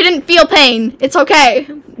 You didn't feel pain. It's okay.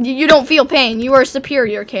 You don't feel pain. You are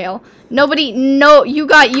superior, Kale. Nobody, no, you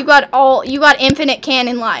got infinite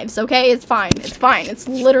cannon lives, okay? It's fine. It's fine. It's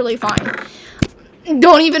literally fine.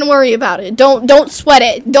 Don't even worry about it. Don't sweat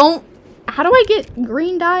it. Don't. How do I get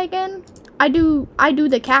green dye again? I do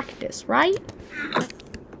the cactus, right?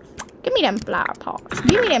 Give me them flower pots.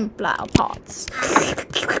 Give me them flower pots.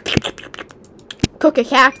 Cook a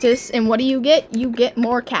cactus, and what do you get? You get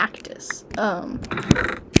more cactus. Oh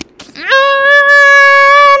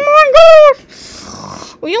my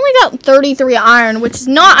gosh. We only got 33 iron, which is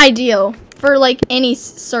not ideal for, like, any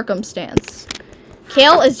circumstance.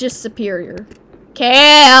 Kale is just superior.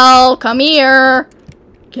 Kale, come here.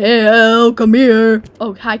 Kale, come here.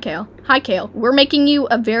 Oh, hi, Kale. Hi, Kale. We're making you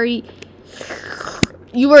a very...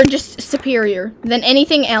 You are just superior than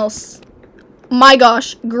anything else. My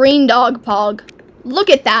gosh, green dog pog. Look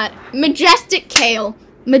at that. Majestic Kale.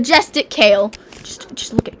 Majestic Kale.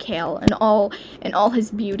 Just look at Kale and all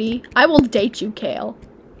his beauty. I will date you, Kale.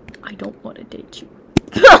 I don't want to date you.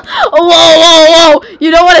 Whoa, whoa, whoa.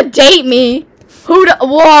 You don't want to date me.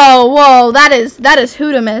 Whoa, whoa. That is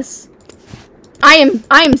Hoodamus. I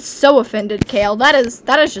am so offended, Kale. That is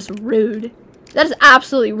just rude. That is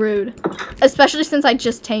absolutely rude. Especially since I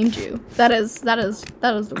just tamed you. That is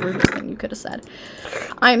the rudest thing you could have said.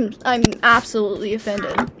 I'm absolutely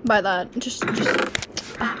offended by that. Just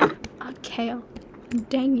Kale.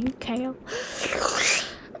 Dang you, Kale.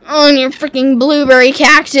 On your freaking blueberry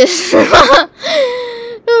cactus. Do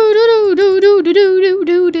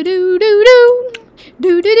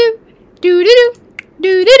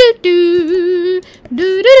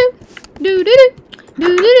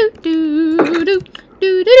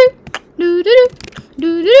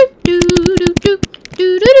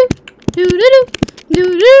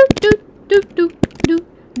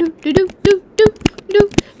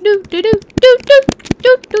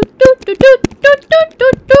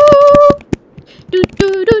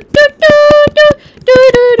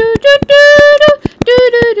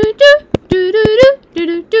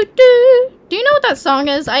you know what that song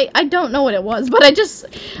is? I don't know what it was, but I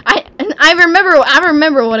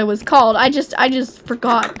remember what it was called. I just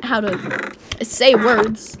forgot how to say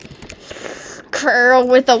words. Curl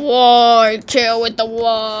with the Y, Kale with the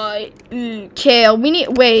Y. Kale,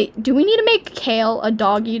 wait, do we need to make Kale a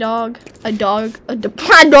doggy dog? A dog?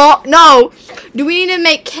 No! Do we need to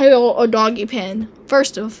make Kale a doggy pen?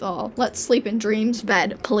 First of all, let's sleep in Dream's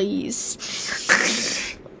bed, please.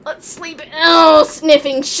 Let's sleep in, oh,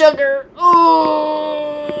 sniffing sugar.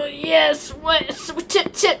 Oh, yes, what,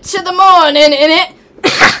 tip to the morning in it.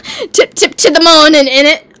 tip to the morning in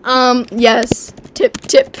it. Yes. Tip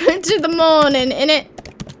to the morning, innit?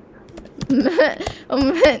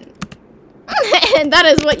 And that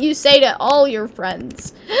is what you say to all your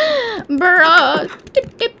friends. Bruh,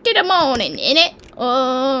 tip to the morning, innit?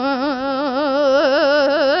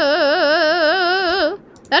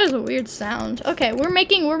 That is a weird sound. Okay, we're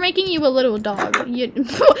making you a little dog.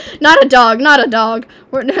 Not a dog, not a dog.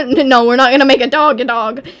 No, we're not gonna make a dog.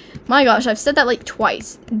 My gosh, I've said that like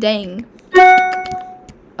twice. Dang.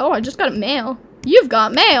 Oh, I just got a mail. You've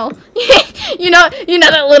got mail. you know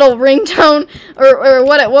that little ringtone or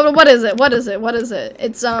what is it?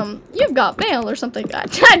 It's you've got mail or something. I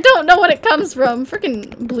don't know what it comes from.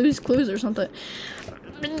 Freaking Blue's Clues or something.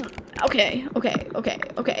 Okay. We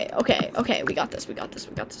got this.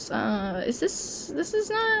 This is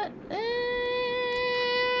not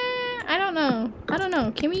I don't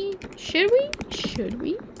know. Can we? Should we?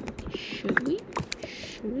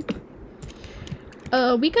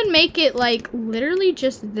 We could make it like literally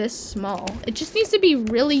just this small. It just needs to be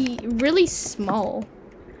really, really small.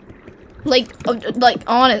 Like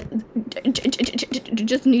on it. It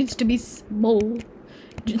just needs to be small.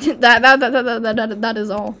 That is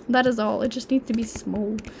all. That is all. It just needs to be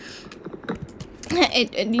small.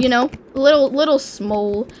 You know, little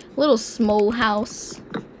small house.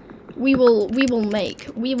 we will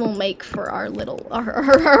make for our little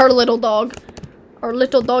our little dog. Our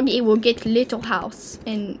little doggy will get little house,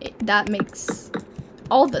 and that makes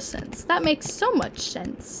all the sense. That makes so much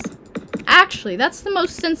sense. Actually, that's the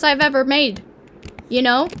most sense I've ever made. You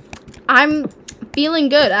know, I'm feeling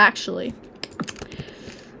good actually.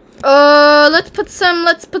 Let's put some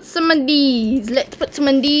of these. Let's put some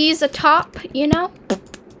of these atop, you know?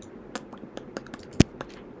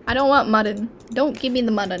 I don't want mutton. Don't give me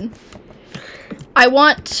the mutton. I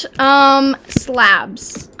want,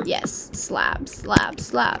 slabs. Yes, slabs.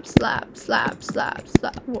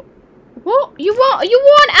 What? You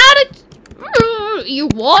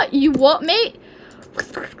want mate?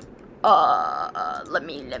 Let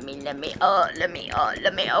me,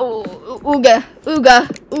 ooga.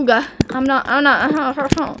 I'm not,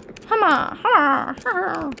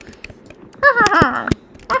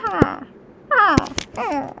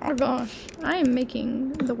 oh my gosh, I am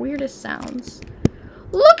making the weirdest sounds.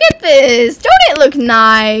 Look at this! Don't it look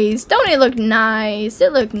nice? Don't it look nice?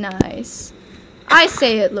 It look nice. I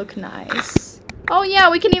say it look nice. Oh yeah,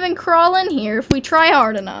 we can even crawl in here if we try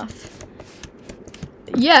hard enough.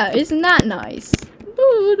 Yeah, isn't that nice?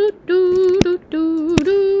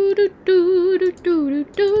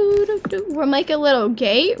 We'll make a little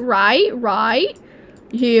gate, right?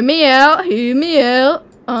 Hear me out.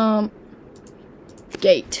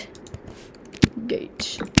 Gate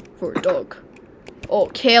for a dog. Oh,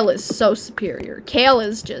 Kale is so superior. Kale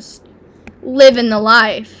is just living the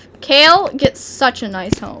life. Kale gets such a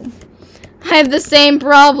nice home. I have the same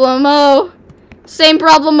problem. Oh, same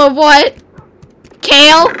problem of what?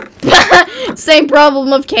 Kale? Same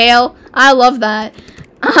problem of Kale. I love that.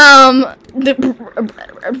 The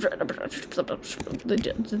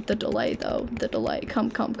delay though. The delay. Come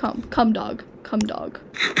dog. Come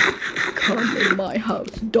in my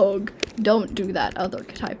house, dog. Don't do that other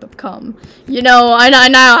type of come. You know,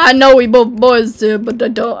 I know we both boys do, but I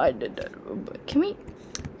don't. Can we?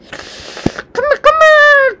 Come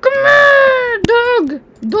here,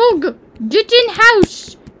 dog. Get in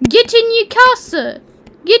house. Get in your casa.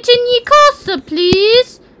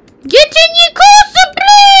 Please. Get in your casa,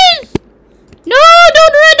 please. No,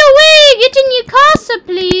 don't run away. Get in your casa,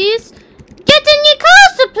 please. Get in your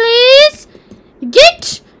casa, please.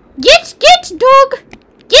 Get, dog.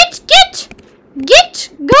 Get,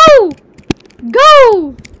 go.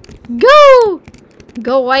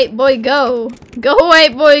 Go, white boy, go. Go,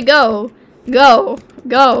 white boy, go. Go.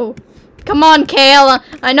 Come on, Kale.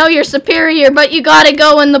 I know you're superior, but you gotta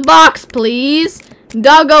go in the box, please.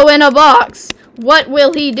 Doggo in a box. What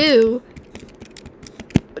will he do?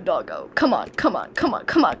 Doggo, come on.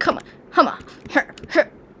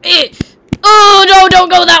 Oh, no, don't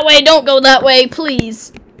go that way. Don't go that way,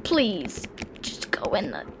 please. Just go in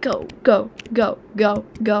the go.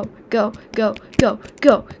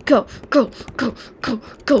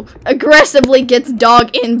 Aggressively gets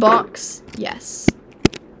dog in box. Yes.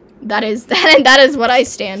 That is what I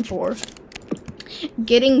stand for.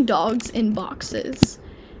 Getting dogs in boxes.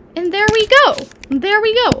 And there we go.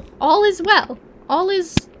 All is well. All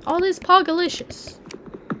is pogalicious.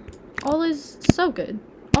 All is so good.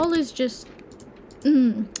 All is just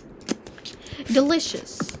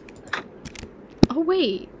delicious. Oh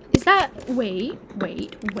wait. Is that wait. I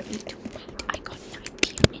got an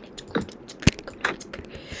idea and it's good. It's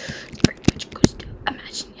very much goes to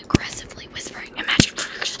imagine aggressively whispering. Imagine.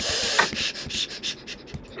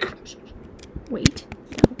 Wait.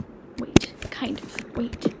 No. Wait. Kind of.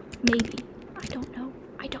 Wait. Maybe. I don't know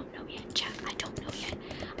yet, chat. I don't know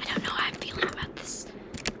how I'm feeling about this.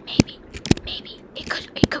 Maybe. It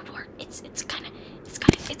could work. It's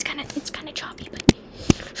kind of choppy, but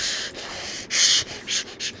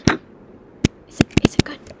is it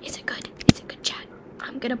good? Is it good, chat?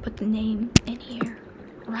 I'm gonna put the name in here,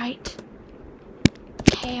 right?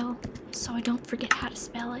 Kale, so I don't forget how to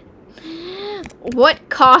spell it. What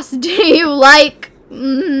cost do you like?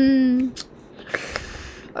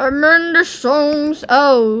 Amanda songs.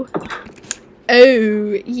 Oh,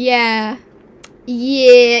 yeah.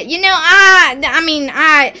 You know, I mean,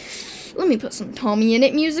 let me put some Tommy in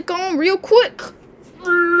it music on real quick.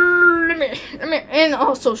 Let me, and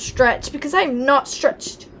also stretch because I have not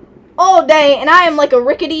stretched all day, and I am like a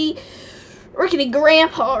rickety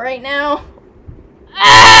grandpa right now.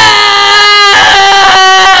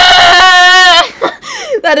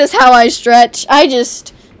 That is how I stretch. I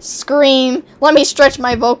just scream. Let me stretch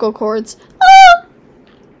my vocal cords.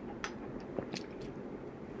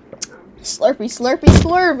 Slurpy.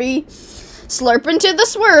 Slurp into the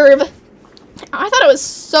swerve. I thought it was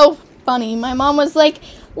so funny. My mom was like,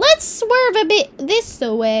 let's swerve a bit this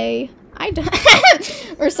way. I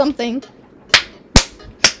don't or something.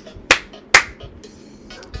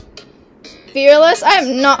 Fearless? I have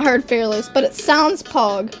not heard Fearless, but it sounds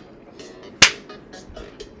pog.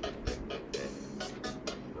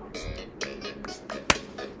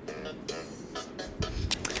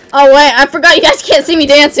 Oh wait, I forgot you guys can't see me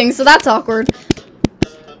dancing, so that's awkward.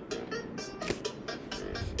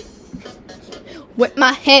 Whip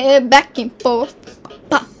my head back and forth.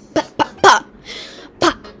 Pa, pa, pa, pa.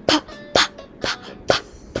 Pa, pa, pa, pa, pa,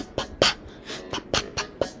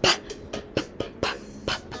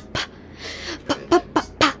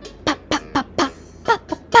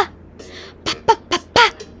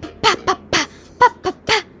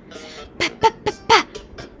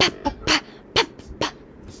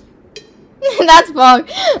 that's bug.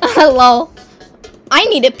 Lol. I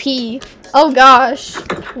need to pee. Oh gosh.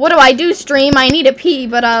 What do I do, stream? I need to pee,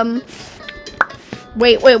 but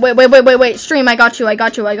wait. Stream, I got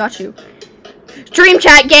you. Stream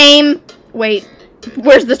chat game. Wait.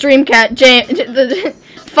 Where's the stream cat?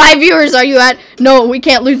 5 viewers are you at? No, we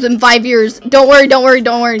can't lose them 5 years. Don't worry,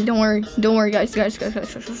 guys.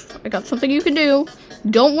 I got something you can do.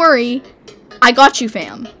 Don't worry. I got you,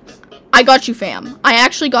 fam. I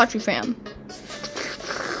actually got you, fam.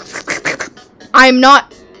 I'm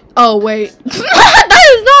not. Oh wait.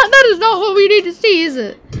 that is not what we need to see, is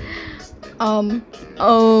it? I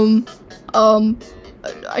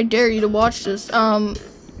dare you to watch this.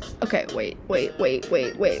 Okay, wait.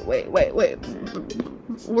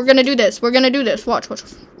 We're gonna do this. Watch.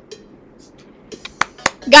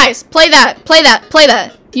 Guys, play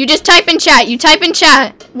that. You just type in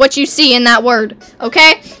chat. What you see in that word.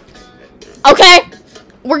 Okay?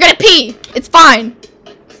 We're gonna pee. It's fine.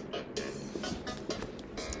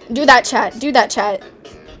 Do that chat. You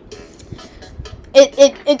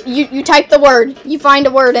type the word. You find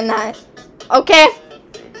a word in that. Okay?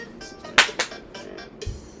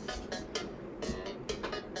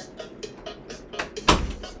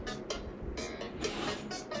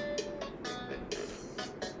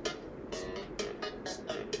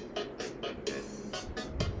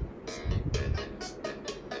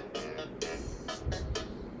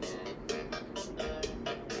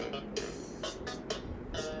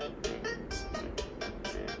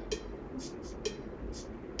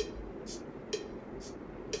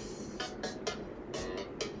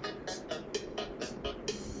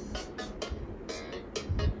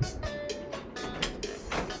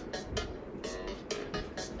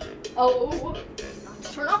 Oh,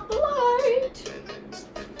 let's turn off the light.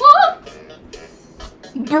 Oh.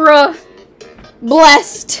 Bruh.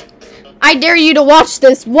 Blessed. I dare you to watch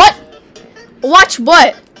this. What? Watch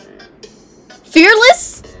what?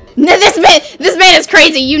 Fearless? No, this man is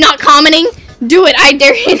crazy. You not commenting? Do it. I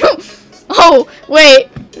dare you. Oh, wait.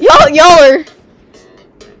 Y'all are.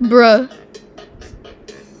 Bruh.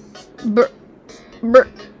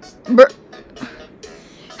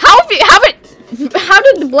 How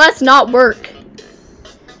did the bless not work?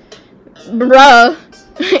 Bruh.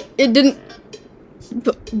 It didn't.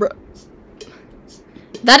 Bruh.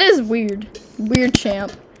 That is weird. Weird,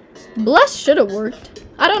 champ. Bless should have worked.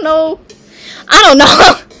 I don't know.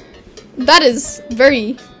 That is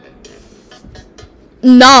very.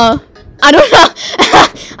 Nah. I don't know.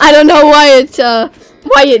 I don't know why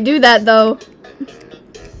it do that though.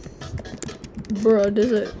 Bruh,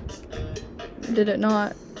 did it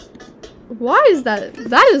not? Why is that?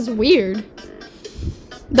 That is weird.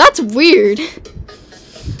 That's weird.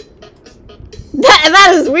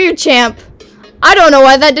 That is weird, champ. I don't know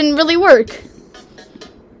why that didn't really work.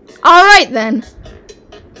 Alright then.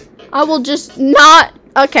 I will just not.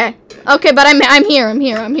 Okay, but I'm here.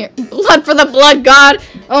 Blood for the blood god.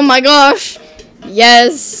 Oh my gosh.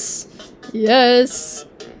 Yes.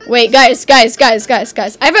 Wait, guys.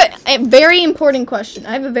 I have a very important question.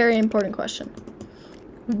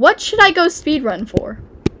 What should I go speedrun for?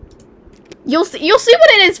 You'll see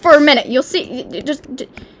what it is for a minute. You'll see just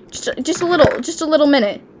a little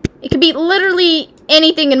minute. It could be literally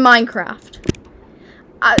anything in Minecraft.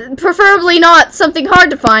 Preferably not something hard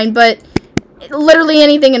to find, but literally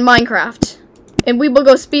anything in Minecraft. And we will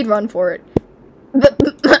go speedrun for it.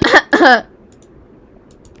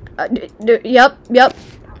 Yep.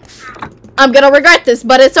 I'm gonna regret this,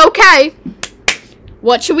 but it's okay.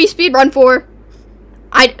 What should we speedrun for?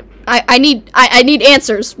 I need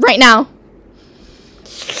answers right now.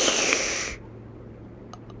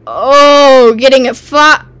 Oh, getting a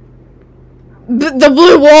the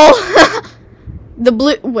blue wall. The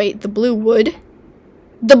blue wood.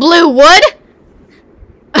 Blue wood?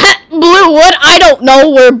 I don't know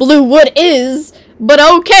where blue wood is, but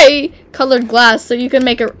okay. Colored glass, so you can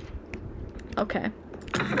make it. Okay.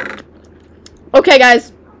 Okay,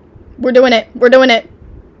 guys. We're doing it. We're doing it.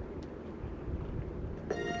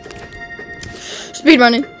 Speed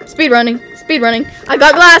running. Speed running. Speed running. I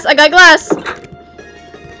got glass. I got glass.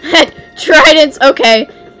 Tridents. Okay.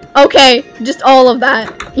 Okay. Just all of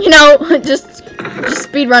that. You know, just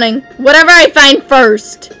speed running. Whatever I find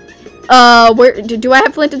first. Where do I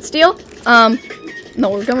have flint and steel? No,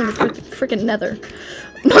 we're going to freaking nether.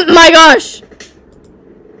 My gosh.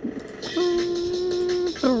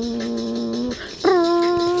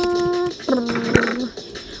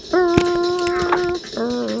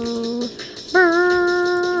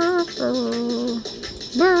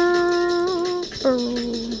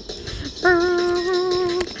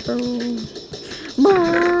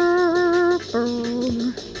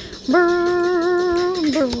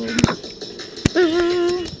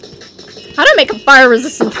 How do I make a fire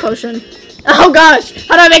resistance potion? Oh gosh!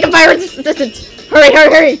 How do I make a fire resistance? Hurry,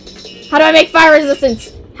 hurry, hurry! How do I make fire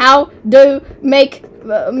resistance? How do make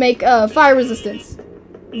fire resistance?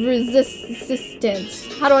 Resistance.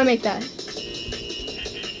 How do I make that?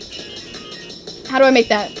 How do I make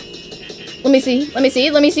that? Let me see. Let me see.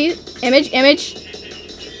 Let me see. Image. Image.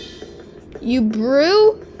 You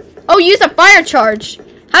brew? Oh, use a fire charge.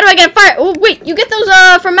 How do I get a fire? Oh wait, you get those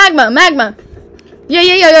from magma. Magma.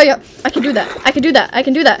 Yeah. I can do that. I can do that. I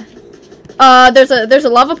can do that. There's a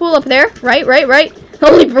lava pool up there. Right. The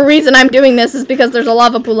only reason I'm doing this is because there's a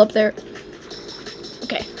lava pool up there.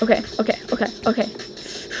 Okay.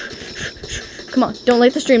 Come on, don't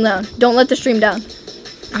let the stream down. Don't let the stream down.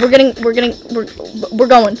 We're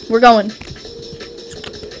going.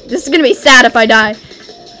 This is gonna be sad if I die.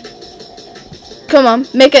 Come on,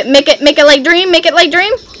 make it like dream. Make it like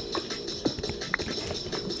dream.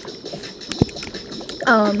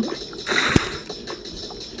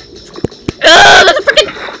 That's a freaking.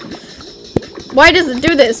 Why does it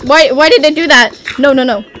do this? Why did it do that? No.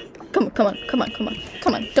 Come on.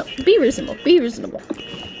 Don't be reasonable. Be reasonable.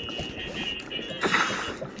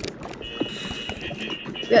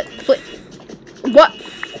 Yeah, what?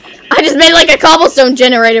 I just made like a cobblestone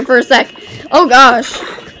generator for a sec. Oh gosh.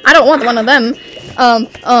 I don't want one of them. L.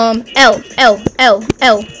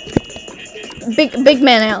 Big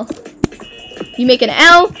man L. You make an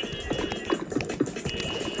L.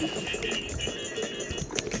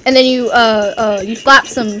 And then you slap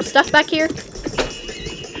some stuff back here.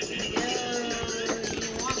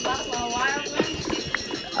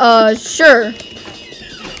 Sure.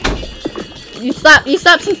 You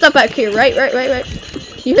slap some stuff back here, right?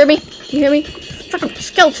 You hear me? Fucking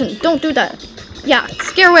skeleton, don't do that. Yeah,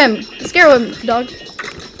 scare him, dog.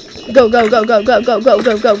 Go.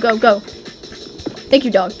 Thank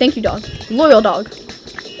you, dog. Loyal dog.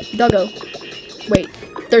 Doggo. Wait,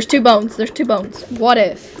 there's two bones. What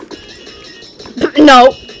if?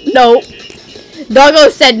 No. Doggo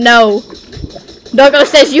said no. Doggo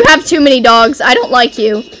says you have too many dogs. I don't like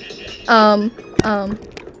you.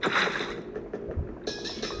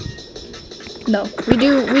 No, we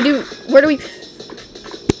do. Where do we?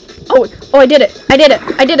 Oh, I did it. Get it.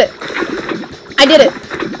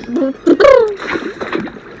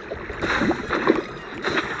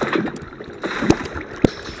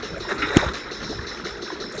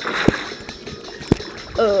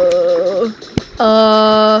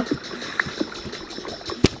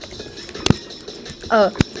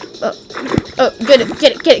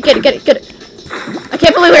 I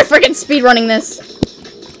can't believe we're freaking speedrunning this.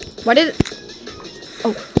 Why did it?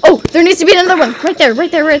 Oh, there needs to be another one. Right there.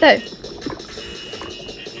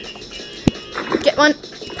 Get one.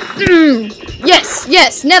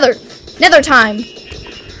 Yes, nether time.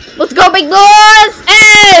 Let's go, big boys.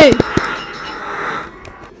 Hey!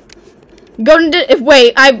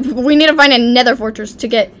 We need to find a nether fortress to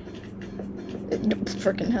get.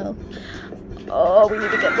 Freaking hell. Oh, we need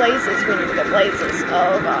to get blazes.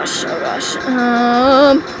 Oh gosh.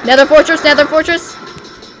 Nether fortress.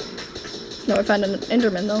 No, I found an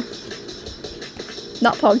enderman though.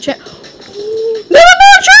 Not PogChamp. Nether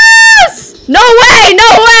fortress! No way!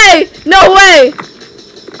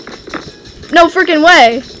 No freaking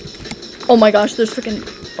way! Oh my gosh, there's freaking.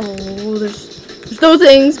 Oh, there's those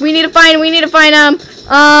things. We need to find them.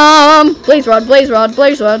 Blaze rod.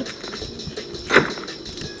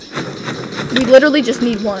 We literally just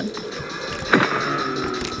need one.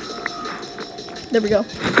 There we go.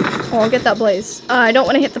 Oh, I'll get that blaze. I don't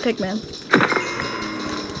want to hit the pigman.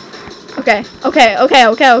 Okay.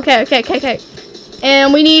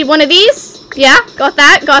 And we need one of these. Yeah, got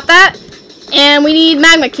that. And we need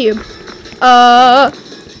magma cube.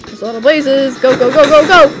 There's a lot of blazes. Go.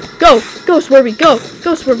 Go, Swervy, go.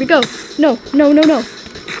 No.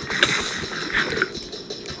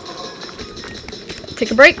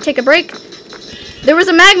 Take a break. There was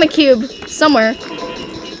a magma cube somewhere.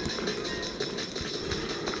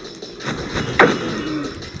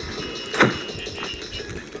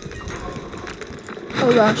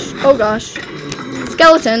 Oh gosh. Oh gosh.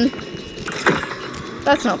 Skeleton.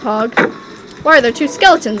 That's not Pog. Why are there two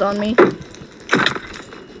skeletons on me?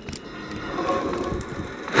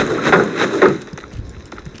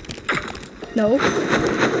 No.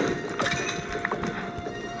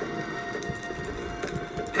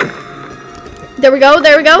 There we go,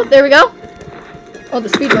 there we go, there we go. Oh, the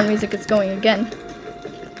speedrun music is going again.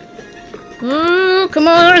 Ooh, come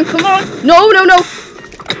on, come on. No, no, no.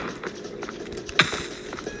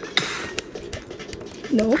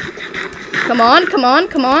 No. Come on, come on,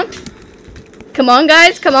 come on. Come on,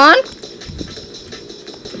 guys, come on.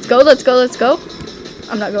 Let's go, let's go, let's go.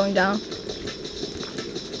 I'm not going down.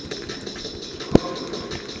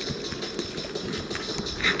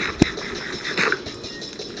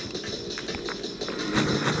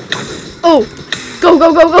 Oh! Go,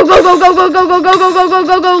 go, go, go, go, go, go, go, go, go, go, go, go, go,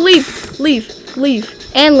 go, go, leave, leave, leave,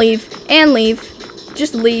 and leave, and leave.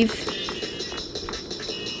 Just leave.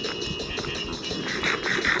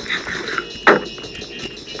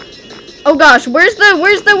 Oh gosh, where's the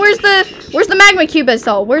magma cube I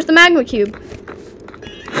saw? Where's the magma cube?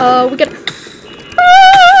 We get.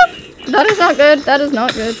 That is not good. That is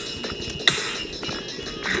not good.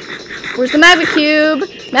 Where's the magma cube?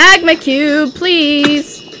 Magma cube,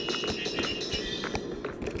 please.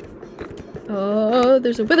 Oh,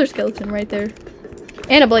 there's a wither skeleton right there.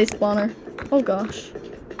 And a blaze spawner. Oh gosh.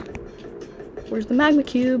 Where's the magma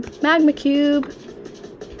cube? Magma cube.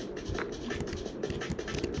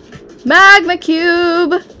 Magma cube!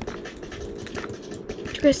 Do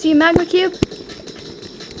you guys see a magma cube?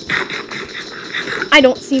 I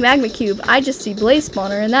don't see magma cube. I just see blaze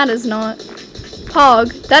spawner, and that is not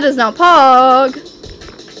Pog. That is not Pog.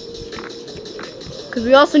 Because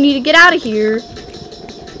we also need to get out of here.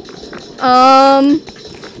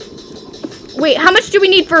 Wait, how much do we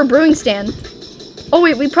need for a brewing stand? Oh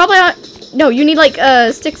wait, we probably no, you need like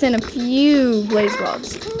sticks and a few blaze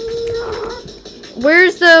rods.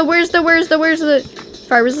 Where's the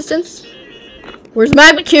fire resistance? Where's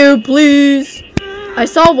magma cube, please? I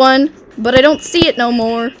saw one, but I don't see it no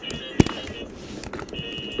more.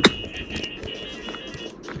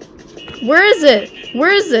 Where is it?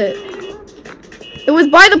 Where is it? It was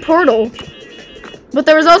by the portal. But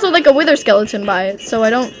there was also like a wither skeleton by it, so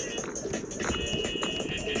I don't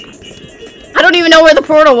even know where the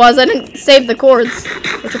portal was. I didn't save the cords,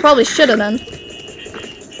 which I probably should have done.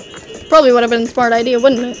 Probably would have been a smart idea,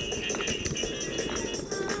 wouldn't it?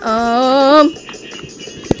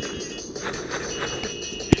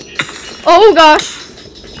 Oh gosh!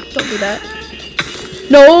 Don't do that.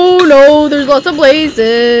 No, no, there's lots of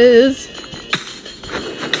blazes.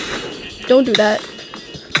 Don't do that.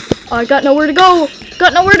 I got nowhere to go.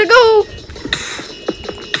 Got nowhere to go.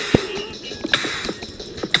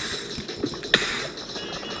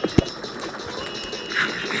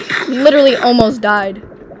 Literally almost died.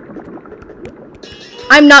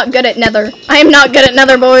 I'm not good at nether. I am not good at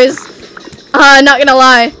nether, boys. Not gonna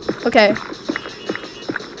lie. Okay.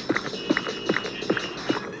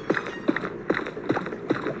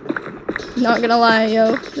 Not gonna lie,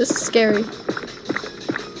 yo. This is scary.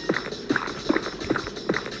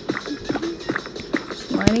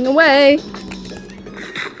 Just mining away.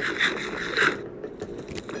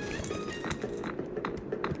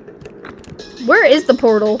 Where is the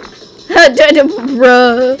portal?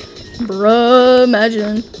 Bruh,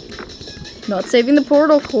 imagine. Not saving the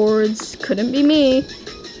portal cords. Couldn't be me.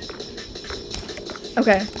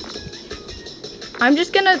 Okay. I'm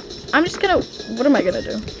just gonna, what am I gonna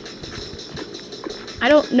do? I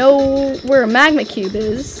don't know where a magma cube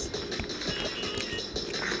is.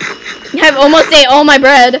 I've almost ate all my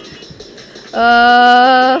bread.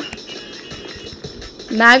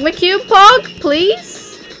 Magma cube, Pog, please?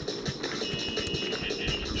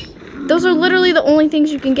 Those are literally the only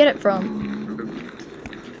things you can get it from.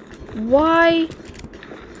 Why?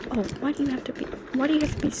 Oh, why do you have to be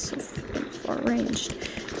so far ranged?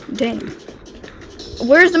 Dang.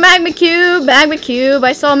 Where's the magma cube? Magma cube.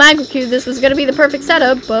 I saw a magma cube. This was gonna be the perfect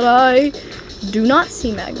setup, but I do not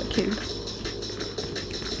see magma cube.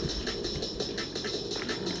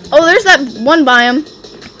 Oh, there's that one biome.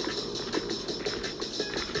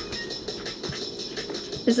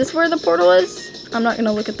 Is this where the portal is? I'm not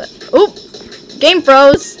gonna look at that. Oop! Game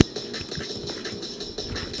froze!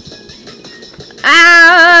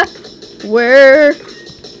 Ah! Where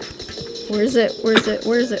is it? Where is it?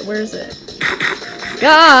 Where is it? Where is it?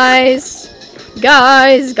 Guys!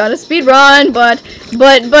 Guys! Got a speed run, but.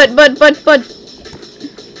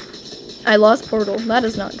 I lost portal. That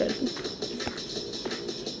is not good.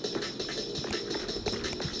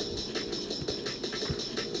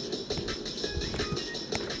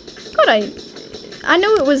 God, I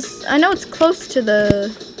know it was. I know it's close to the.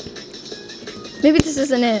 Maybe this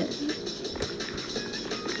isn't it.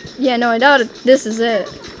 Yeah, no, I doubt it. This is it.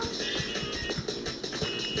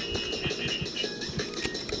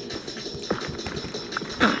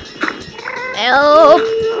 Help!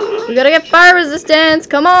 We gotta get fire resistance.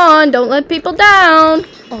 Come on, don't let people down.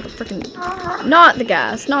 Oh, the freaking. Not the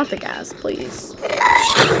gas, please.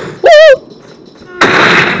 Woo!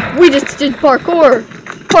 We just did parkour.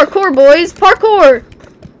 Parkour, boys, parkour.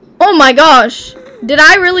 Oh my gosh. Did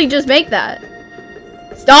I really just make that?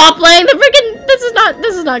 Stop playing the freaking. This is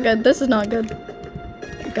not good. This is not good.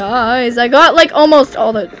 Guys, I got like almost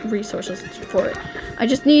all the resources for it. I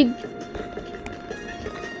just need.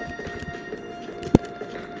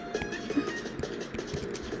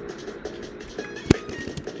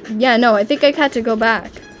 Yeah, no, I think I had to go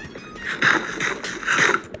back.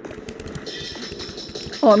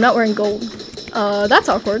 Oh, I'm not wearing gold. That's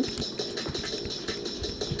awkward.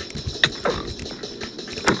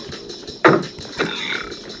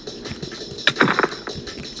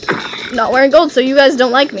 Not wearing gold, so you guys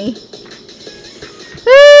don't like me.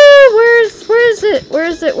 Where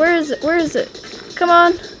is it? Come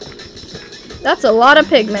on. That's a lot of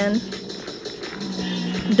pigmen.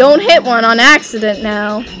 Don't hit one on accident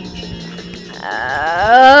now.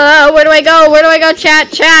 Where do I go?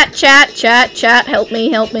 Chat. Help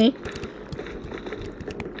me.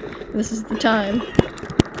 This is the time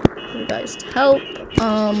for you guys to help.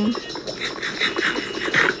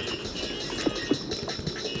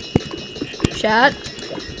 Chat.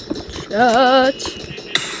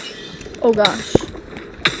 Oh gosh.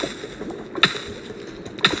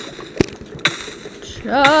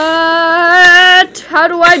 Chat. How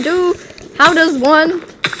does one?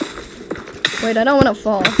 Wait, I don't want to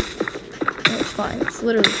fall. No, it's fine. It's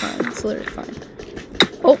literally fine.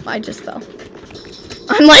 Oh, I just fell.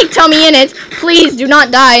 I'm like tummy in it. Please do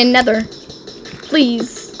not die in Nether.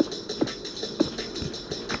 Please.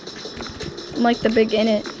 I'm like the big in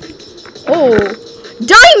it. Oh,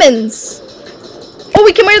 diamonds! Oh,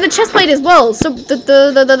 we can wear the chest plate as well, so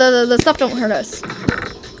the stuff don't hurt us.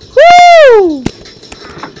 Woo!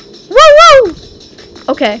 Woo!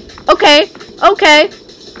 Okay.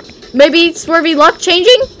 Maybe Swervy luck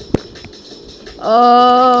changing?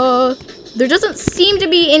 There doesn't seem to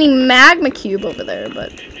be any magma cube over there,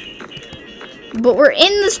 but we're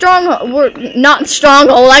in the stronghold. We're not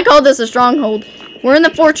stronghold. I call this a stronghold. We're in the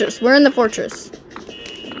fortress.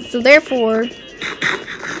 So therefore,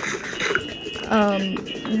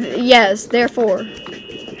 yes, therefore.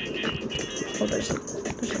 Oh, there's a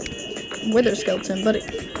wither skeleton, but it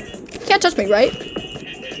can't touch me, right?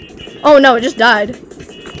 Oh no, it just died.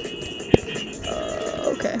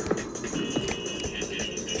 Okay.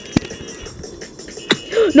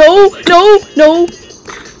 No!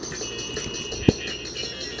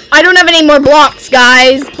 I don't have any more blocks,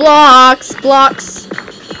 guys. Blocks.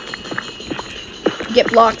 Get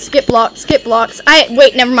blocks.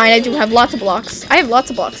 Wait, never mind. I do have lots of blocks. I have lots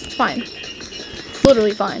of blocks. It's fine. It's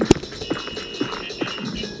literally fine.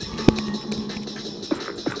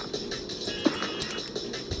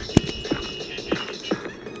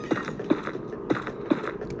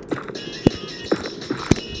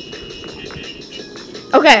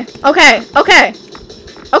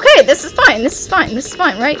 Okay, this is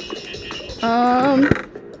fine, right?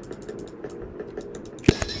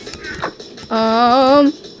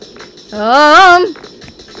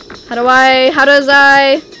 How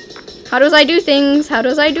does I do things? I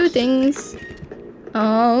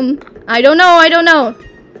don't know.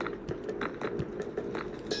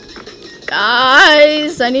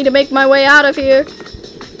 Guys, I need to make my way out of here.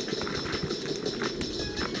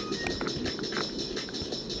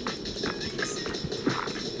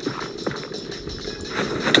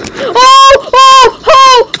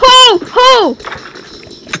 Oh!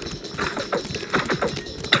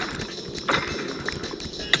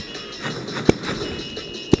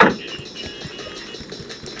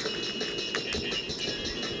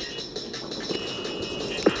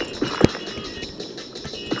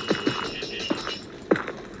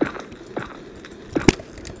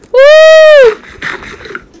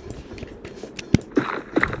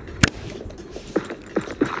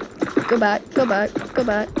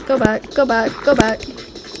 Go back.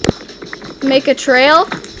 Make a trail?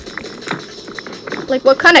 Like,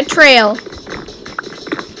 what kind of trail?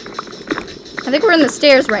 I think we're in the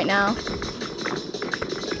stairs right now.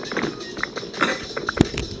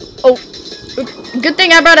 Oh, good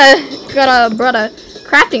thing I brought a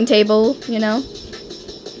crafting table, you know.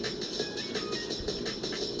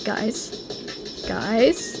 Guys.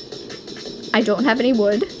 I don't have any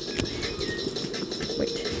wood.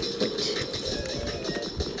 Wait.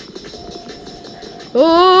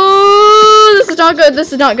 Oh, this is not good.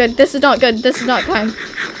 This is not good. This is not good. This is not kind.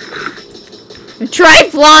 Try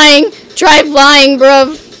flying. Try flying,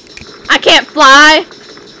 bruv. I can't fly.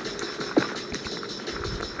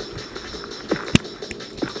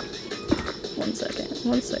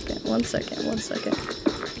 One second.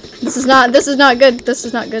 This is not good. This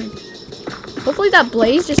is not good. Hopefully that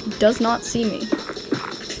blaze just does not see me.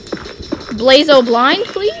 Blazo blind,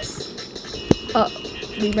 please?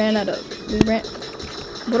 We ran.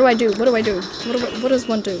 What do I do? What does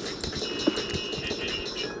one do?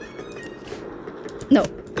 No.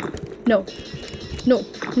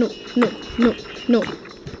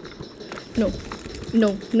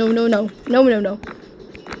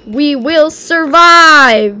 We will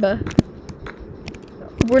survive!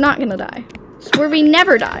 We're not gonna die. Swervy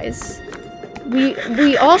never dies.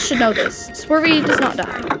 We all should know this. Swervy does not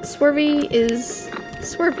die. Swervy is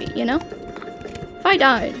Swervy, you know? If I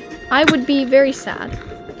died, I would be very sad.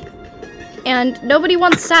 And nobody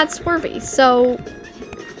wants sad Swervy, so...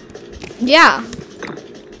 yeah.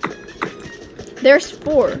 There's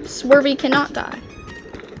 4. Swervy cannot die.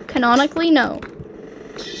 Canonically, no.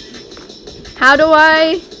 How do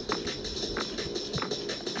I...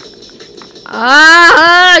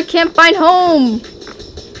 I can't find home.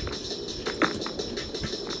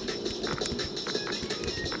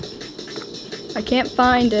 I can't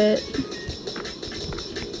find it.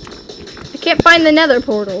 I can't find the nether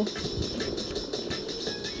portal.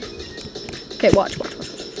 Okay, watch.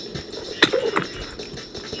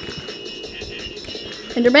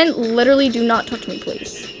 Endermen, literally do not touch me,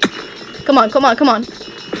 please. Come on.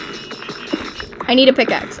 I need a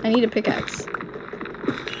pickaxe.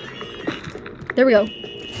 There we go.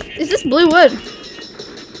 Is this blue wood?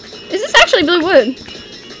 Is this actually blue wood?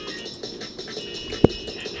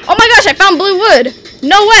 Oh my gosh, I found blue wood!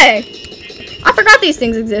 No way! I forgot these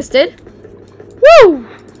things existed. Woo!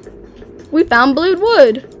 We found blue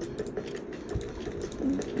wood.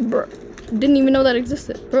 Bruh. Didn't even know that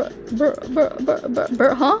existed. Bruh,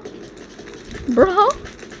 huh?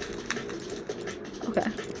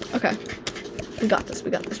 Okay. We got this,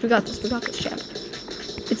 champ.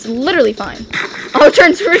 It's literally fine. Oh,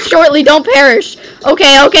 turns shortly, don't perish.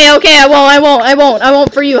 Okay, I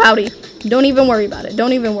won't for you, Howdy. Don't even worry about it.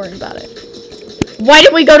 Why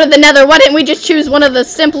did we go to the nether? Why didn't we just choose one of the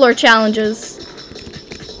simpler challenges?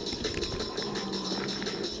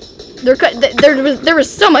 There was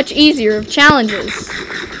so much easier of challenges.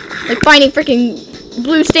 Like finding freaking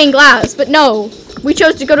blue stained glass, but no. We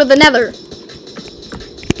chose to go to the nether.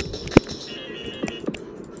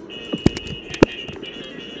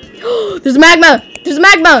 There's magma!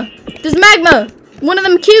 One of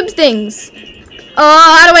them cube things!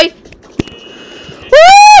 How do I...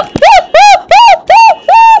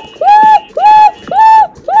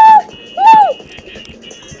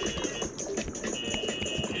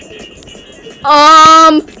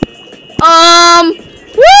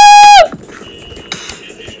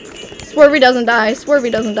 Swervy doesn't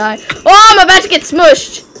die. Oh, I'm about to get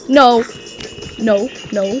smushed! No.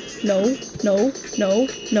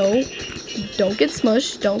 Don't get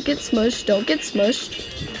smushed.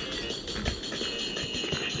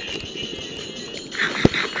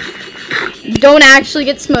 Don't actually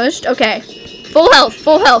get smushed. Okay. Full health.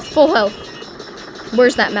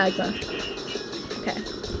 Where's that magma?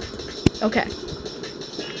 Okay.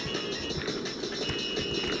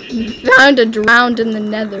 Found a drowned in the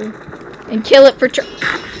nether. And kill it for I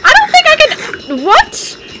don't think I can...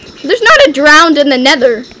 What? There's not a drowned in the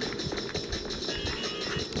nether.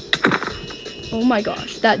 Oh my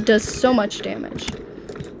gosh, that does so much damage.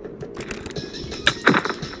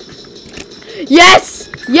 Yes!